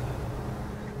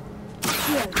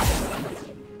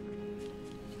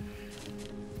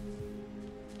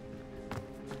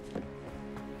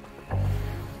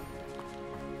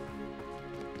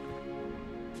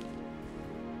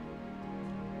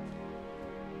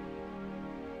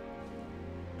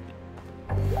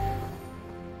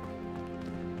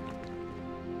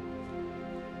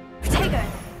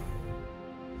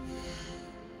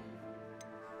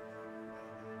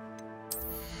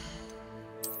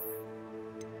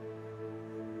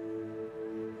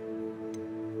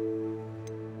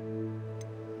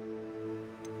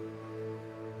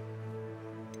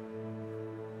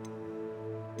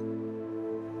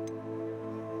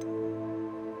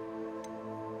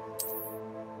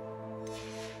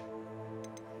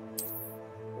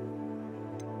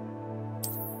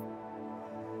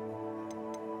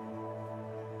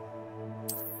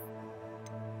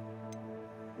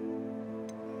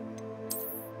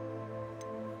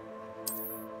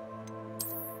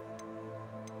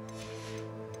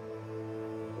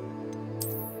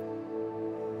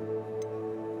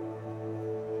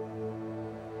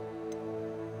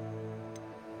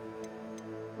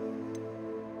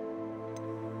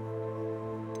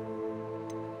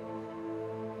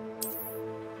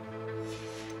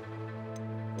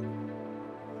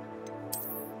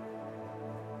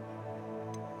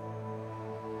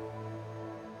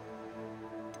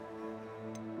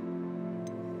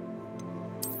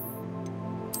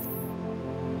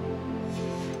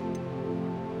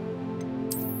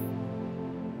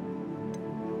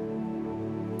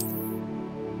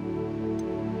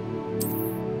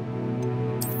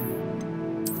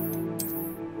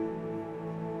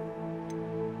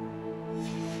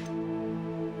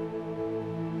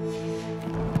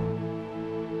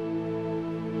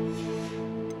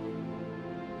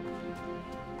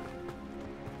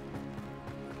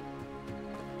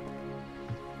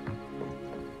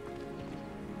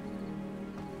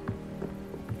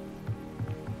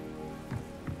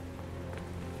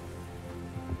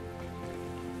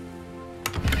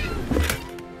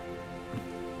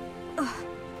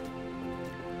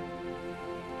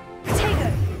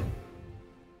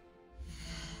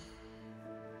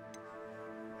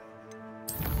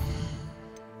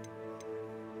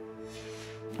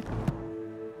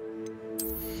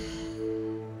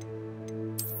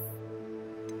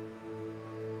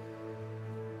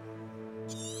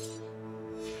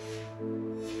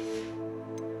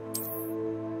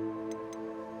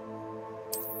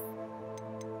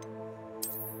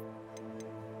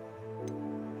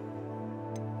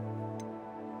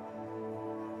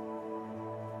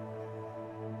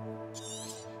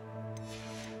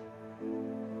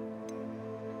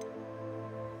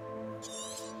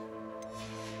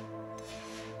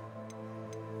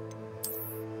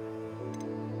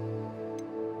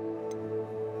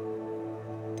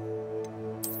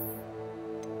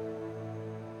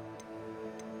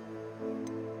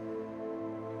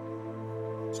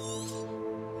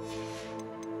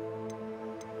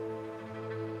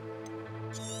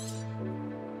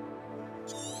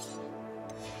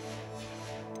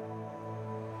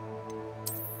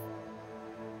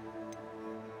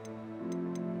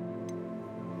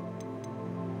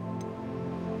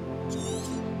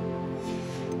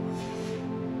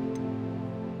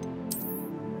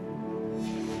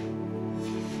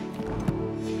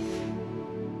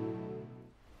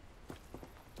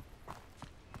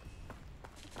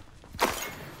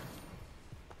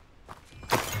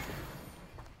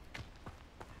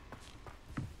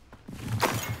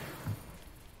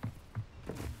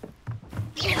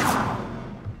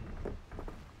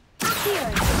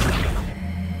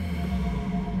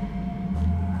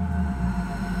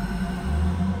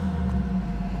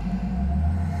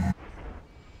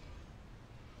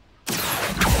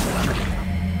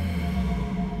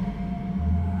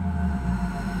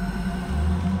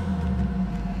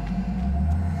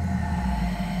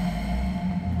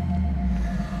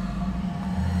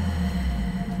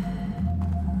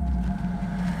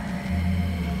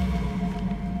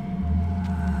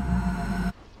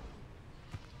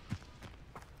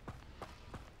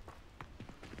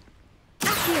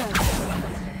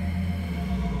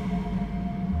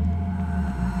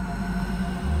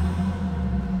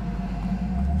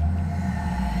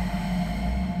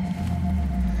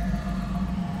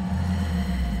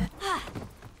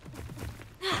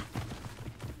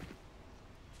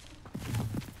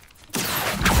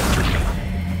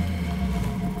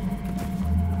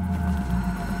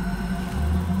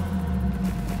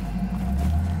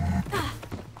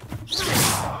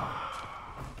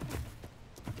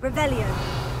 Revelio.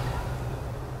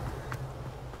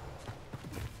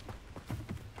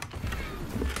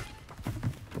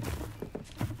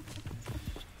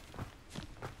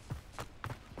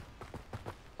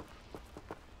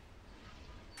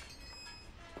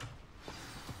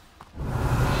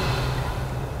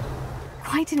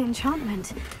 Quite an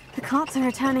enchantment. The carts are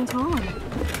returning to on.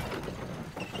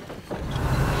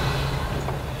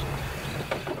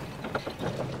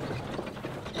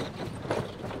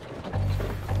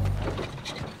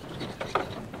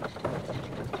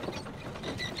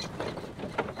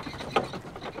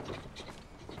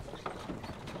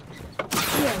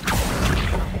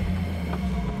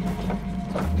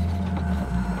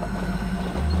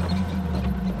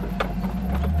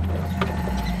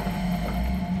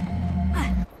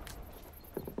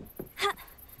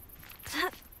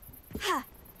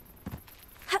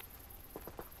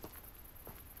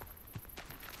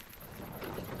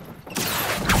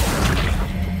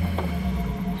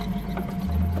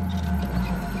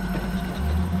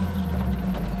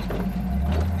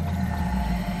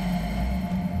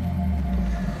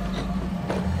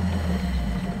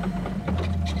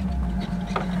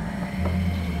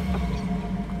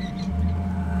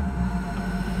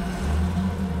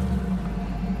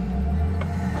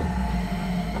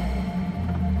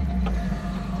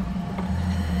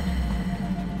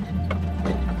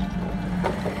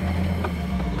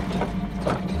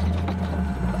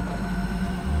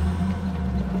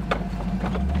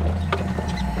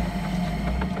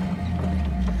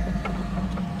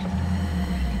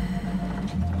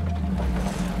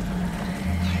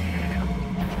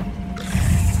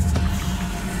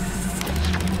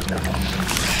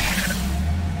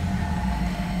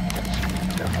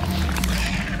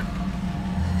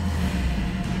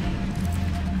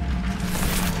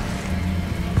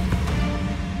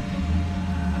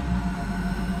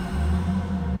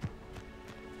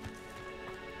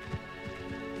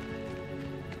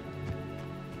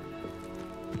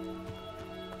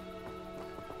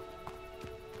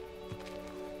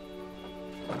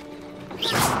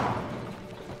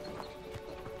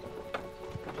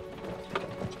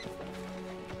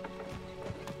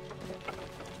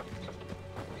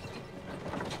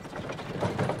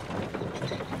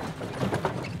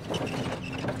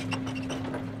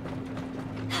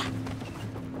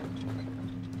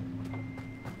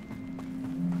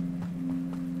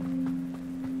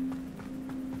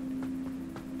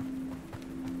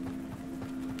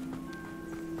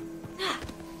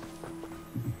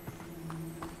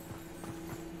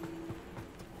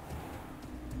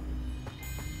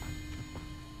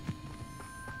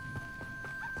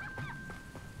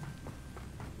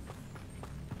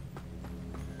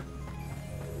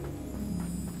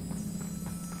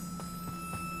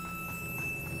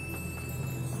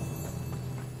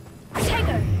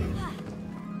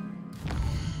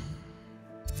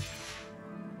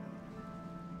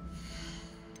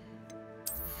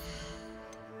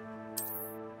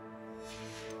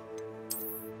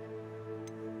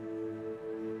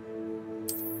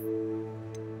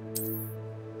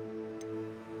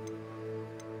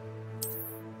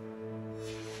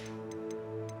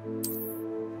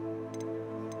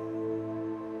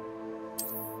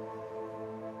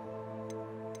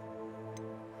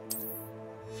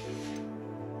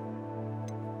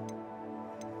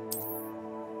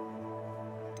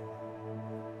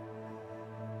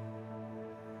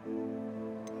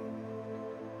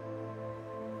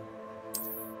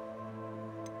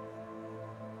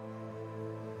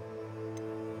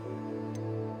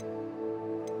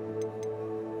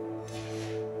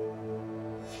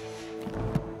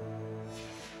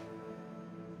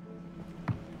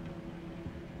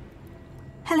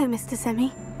 Hello, Mr. Semi.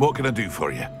 What can I do for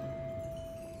you?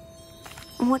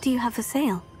 What do you have for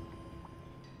sale?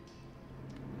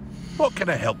 What can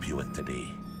I help you with today?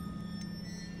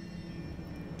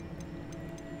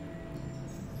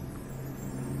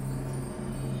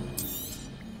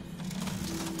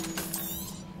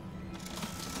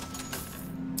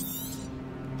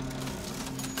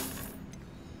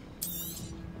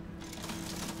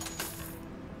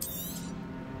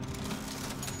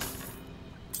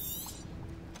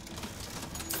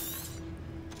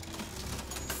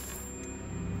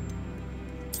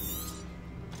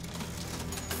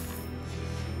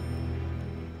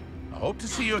 Hope to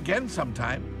see you again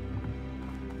sometime.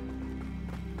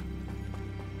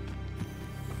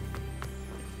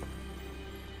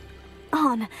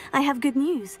 Arn, I have good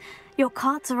news. Your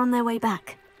carts are on their way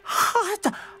back. I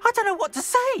don't know what to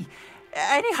say.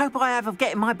 Any hope I have of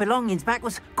getting my belongings back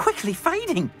was quickly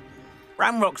fading.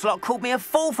 Ramrock's lot called me a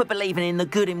fool for believing in the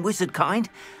good in wizard kind.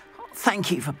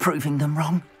 Thank you for proving them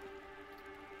wrong.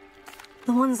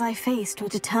 The ones I faced were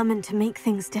determined to make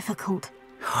things difficult.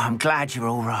 Oh, I'm glad you're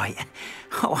all right.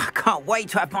 Oh, I can't wait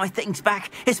to have my things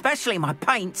back, especially my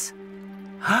paints.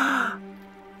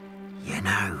 You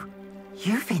know,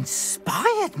 you've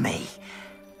inspired me.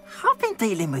 I've been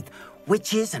dealing with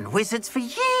witches and wizards for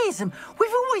years, and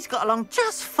we've always got along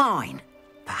just fine.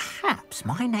 Perhaps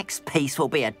my next piece will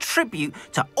be a tribute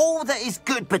to all that is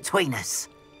good between us.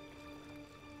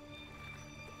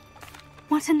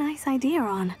 What a nice idea,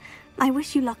 Ron. I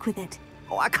wish you luck with it.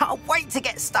 Oh, I can't wait to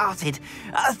get started.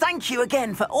 Thank you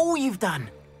again for all you've done.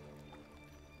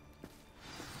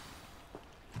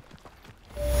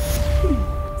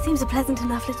 Seems a pleasant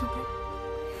enough little bit.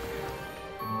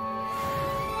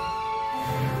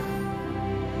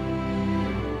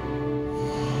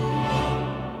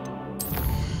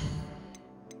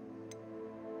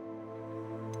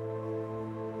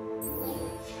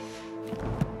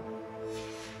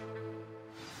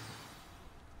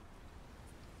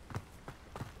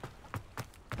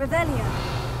 Revelio.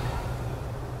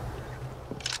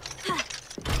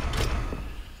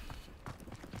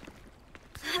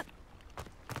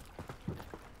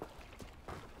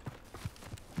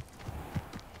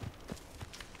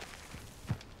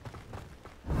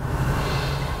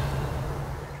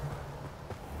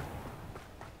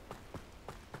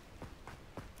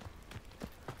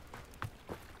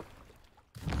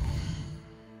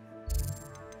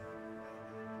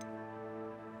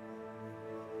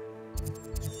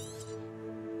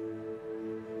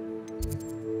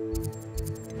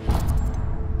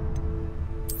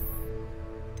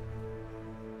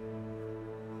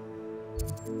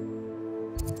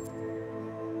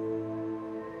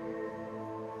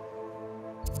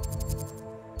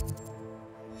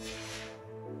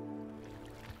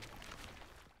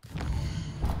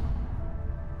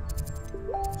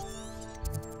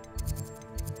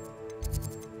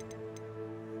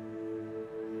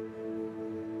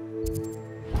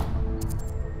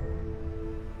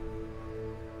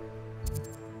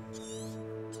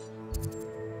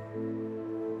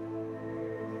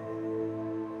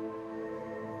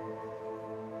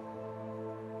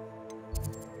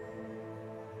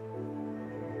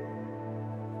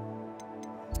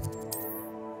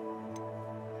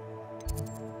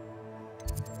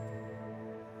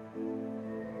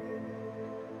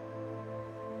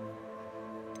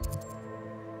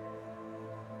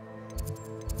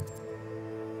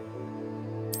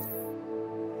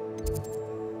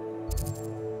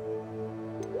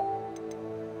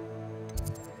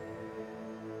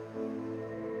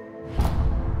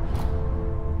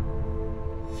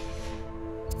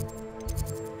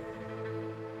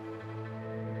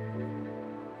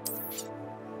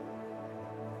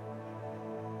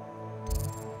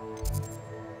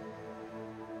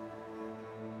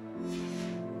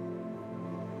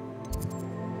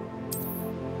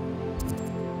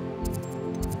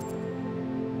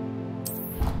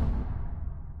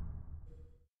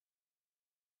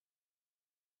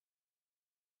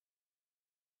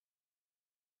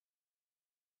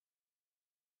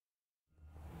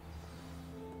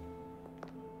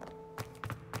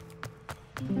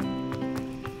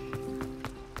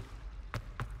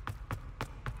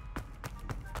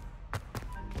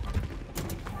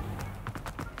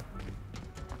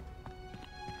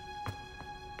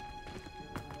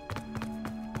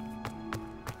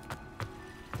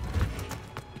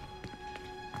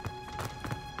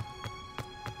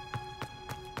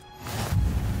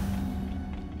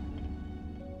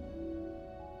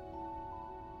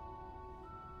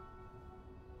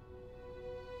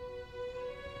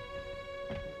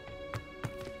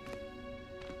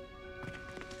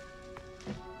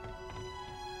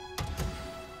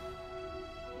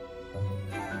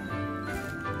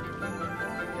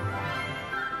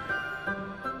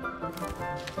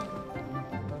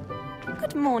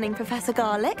 Good morning, Professor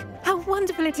Garlick. How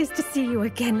wonderful it is to see you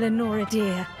again, Lenora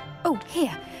dear. Oh,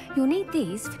 here. You'll need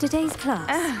these for today's class.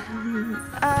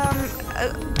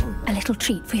 A little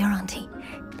treat for your auntie.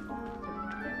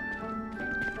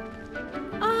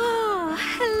 Ah,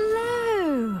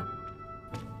 hello.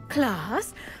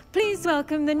 Class, please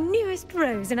welcome the newest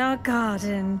rose in our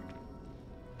garden.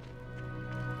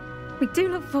 We do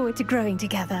look forward to growing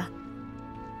together.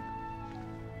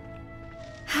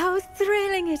 How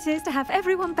thrilling it is to have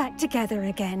everyone back together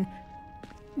again.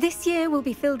 This year will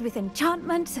be filled with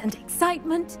enchantment and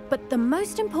excitement, but the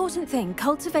most important thing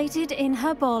cultivated in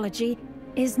herbology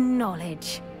is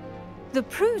knowledge. The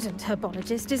prudent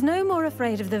herbologist is no more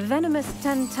afraid of the venomous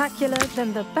tentacula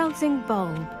than the bouncing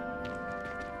bulb.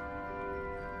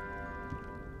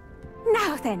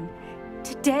 Now then,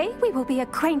 today we will be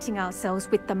acquainting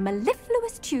ourselves with the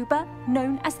mellifluous tuber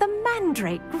known as the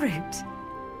mandrake root.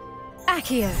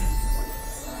 Accio.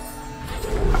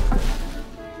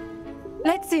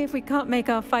 Let's see if we can't make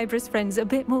our fibrous friends a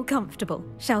bit more comfortable,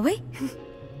 shall we?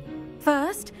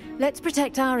 First, let's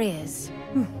protect our ears.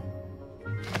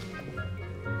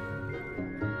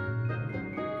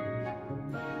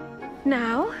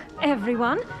 Now,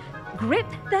 everyone, grip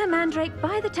their mandrake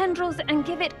by the tendrils and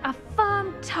give it a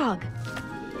firm tug.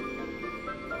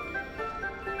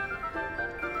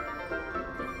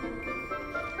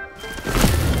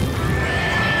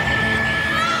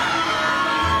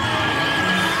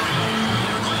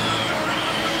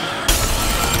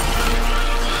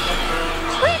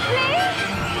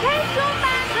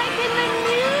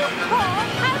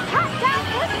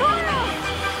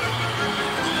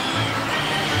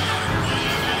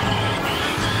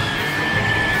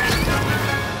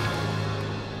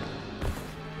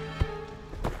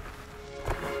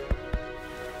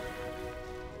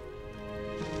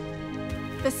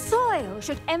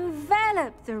 Should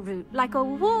envelop the root like a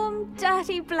warm,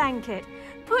 dirty blanket,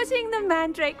 putting the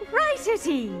mandrake right at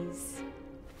ease.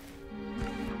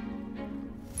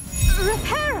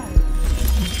 Reparo!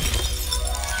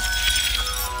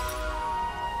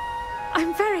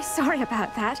 I'm very sorry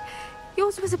about that.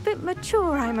 Yours was a bit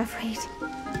mature, I'm afraid.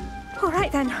 All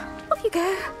right then, off you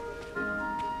go.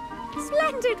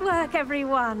 Splendid work,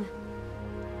 everyone.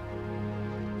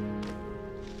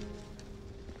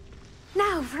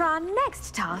 Now, for our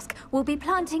next task, we'll be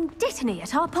planting dittany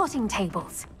at our potting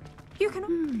tables. You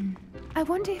can... I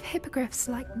wonder if hippogriffs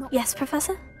like... Yes,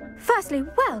 Professor? Firstly,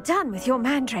 well done with your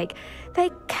mandrake. They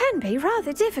can be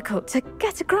rather difficult to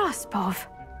get a grasp of.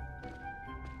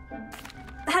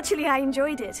 Actually, I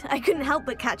enjoyed it. I couldn't help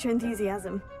but catch your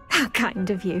enthusiasm. How kind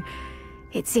of you.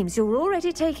 It seems you're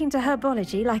already taking to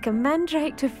herbology like a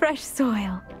mandrake to fresh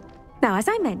soil. Now, as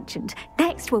I mentioned,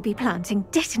 next we'll be planting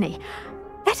dittany.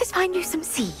 Let us find you some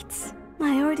seeds.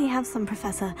 I already have some,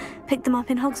 Professor. Picked them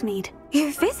up in Hogsmeade.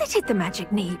 You visited the Magic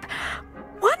Neep.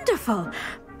 Wonderful!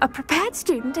 A prepared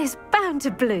student is bound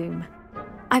to bloom.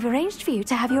 I've arranged for you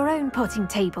to have your own potting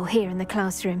table here in the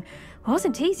classroom.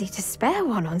 Wasn't easy to spare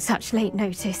one on such late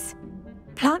notice.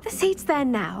 Plant the seeds there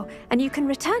now, and you can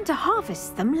return to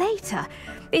harvest them later.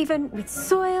 Even with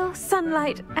soil,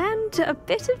 sunlight, and a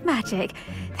bit of magic,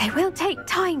 they will take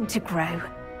time to grow.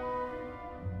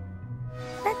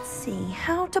 Let's see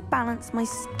how to balance my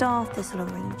star thistle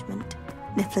arrangement.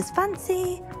 Niffler's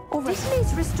fancy, or...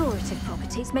 Dittany's restorative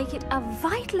properties make it a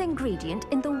vital ingredient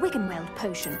in the Wiggenweld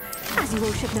potion, as you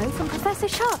all should know from Professor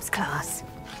Sharp's class.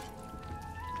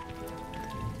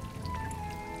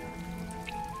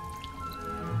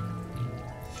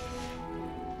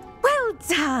 Well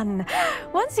done!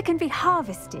 Once it can be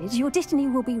harvested, your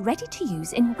dittany will be ready to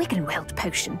use in Wiggenweld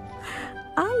potion.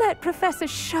 I'll let Professor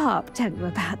Sharp tell you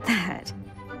about that.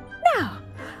 Now,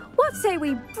 what say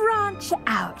we branch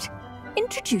out?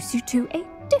 Introduce you to a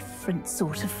different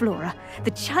sort of flora,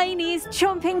 the Chinese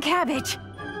chomping cabbage.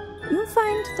 You'll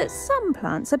find that some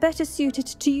plants are better suited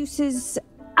to uses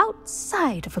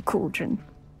outside of a cauldron.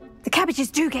 The cabbages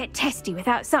do get testy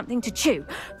without something to chew.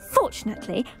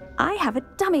 Fortunately, I have a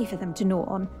dummy for them to gnaw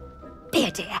on. Be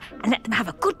a dear and let them have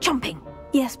a good chomping.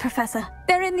 Yes, Professor.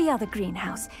 They're in the other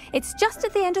greenhouse. It's just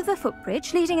at the end of the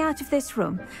footbridge leading out of this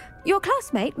room. Your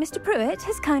classmate, Mr. Pruitt,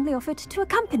 has kindly offered to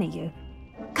accompany you.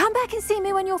 Come back and see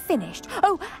me when you're finished.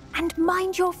 Oh, and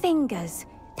mind your fingers.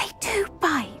 They do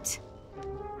bite.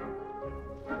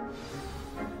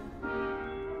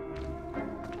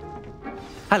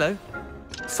 Hello.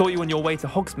 Saw you on your way to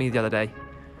Hogsmeade the other day.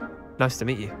 Nice to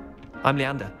meet you. I'm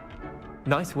Leander.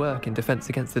 Nice work in Defense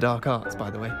Against the Dark Arts, by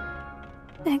the way.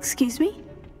 Excuse me?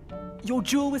 Your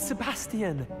duel with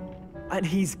Sebastian. And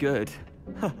he's good.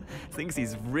 Thinks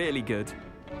he's really good.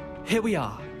 Here we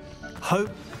are. Go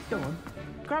on.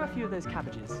 Grab a few of those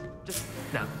cabbages. Just,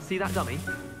 now, see that dummy?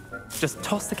 Just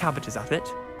toss the cabbages at it,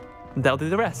 and they'll do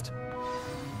the rest.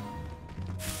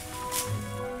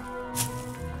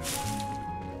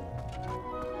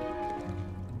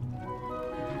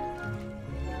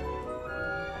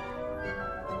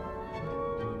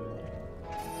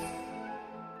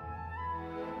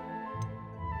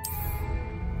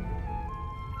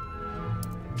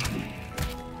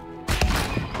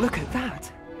 Look at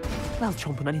that! They'll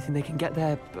chomp on anything they can get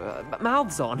their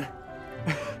mouths on.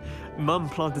 Mum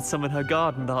planted some in her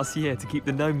garden last year to keep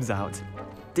the gnomes out.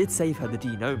 Did save her the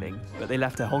de-gnoming, but they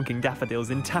left her honking daffodils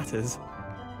in tatters.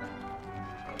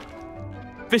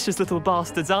 Vicious little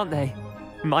bastards, aren't they?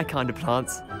 My kind of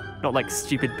plants. Not like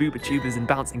stupid booba tubers and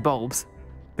bouncing bulbs.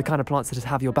 The kind of plants that just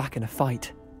have your back in a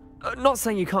fight. Not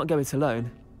saying you can't go it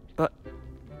alone, but...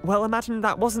 well, imagine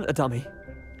that wasn't a dummy.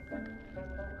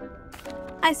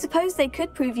 I suppose they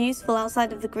could prove useful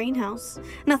outside of the greenhouse.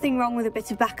 Nothing wrong with a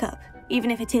bit of backup,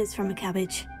 even if it is from a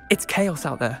cabbage. It's chaos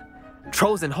out there.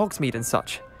 Trolls in Hogsmeade and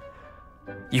such.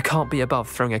 You can't be above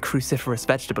throwing a cruciferous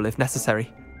vegetable if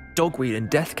necessary. Dogweed and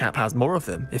deathcap has more of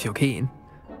them, if you're keen.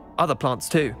 Other plants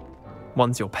too.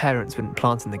 Ones your parents wouldn't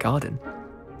plant in the garden.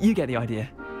 You get the idea.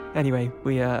 Anyway,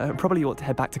 we probably ought to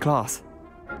head back to class.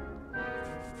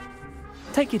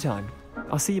 Take your time.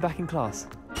 I'll see you back in class.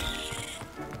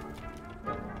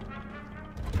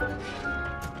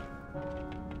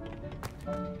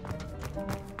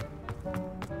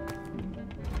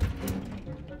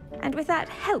 And with that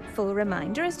helpful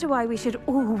reminder as to why we should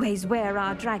always wear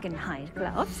our dragon hide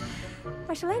gloves,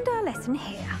 I shall end our lesson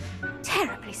here.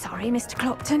 Terribly sorry, Mr.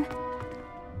 Clopton.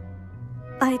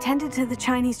 I attended to the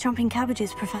Chinese chomping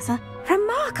cabbages, Professor.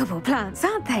 Remarkable plants,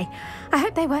 aren't they? I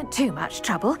hope they weren't too much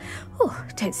trouble. Oh,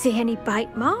 don't see any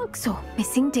bite marks or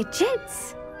missing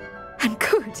digits. And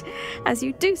good, as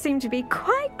you do seem to be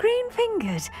quite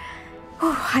green-fingered.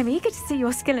 Oh, I'm eager to see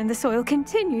your skill in the soil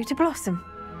continue to blossom.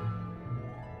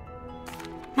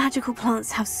 Magical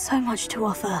plants have so much to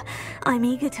offer. I'm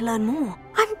eager to learn more.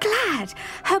 I'm glad.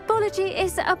 Herbology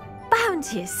is a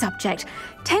bounteous subject.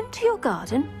 Tend to your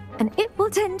garden, and it will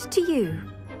tend to you.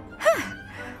 Huh.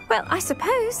 Well, I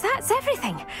suppose that's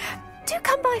everything. Do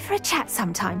come by for a chat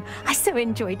sometime. I so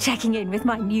enjoy checking in with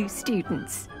my new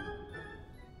students.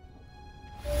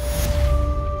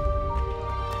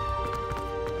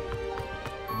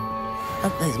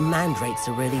 Hope those mandrakes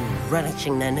are really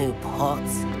relishing their new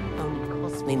pots. Only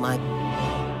cost me my...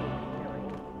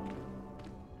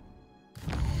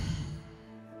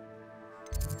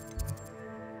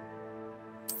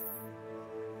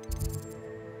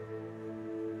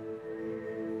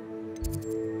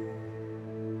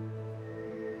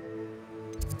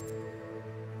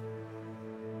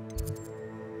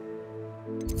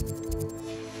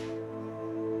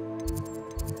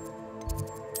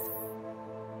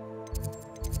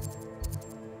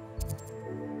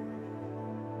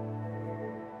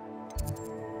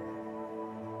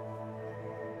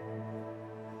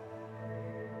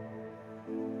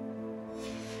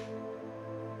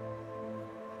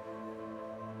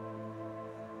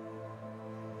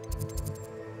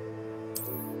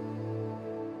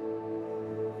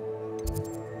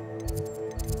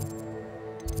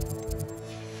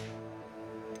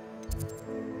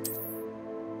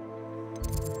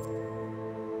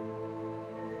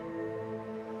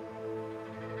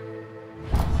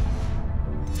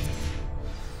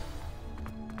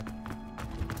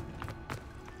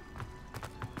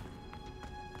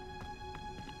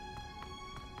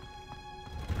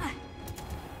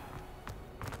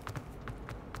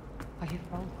 Are you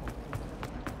phone call?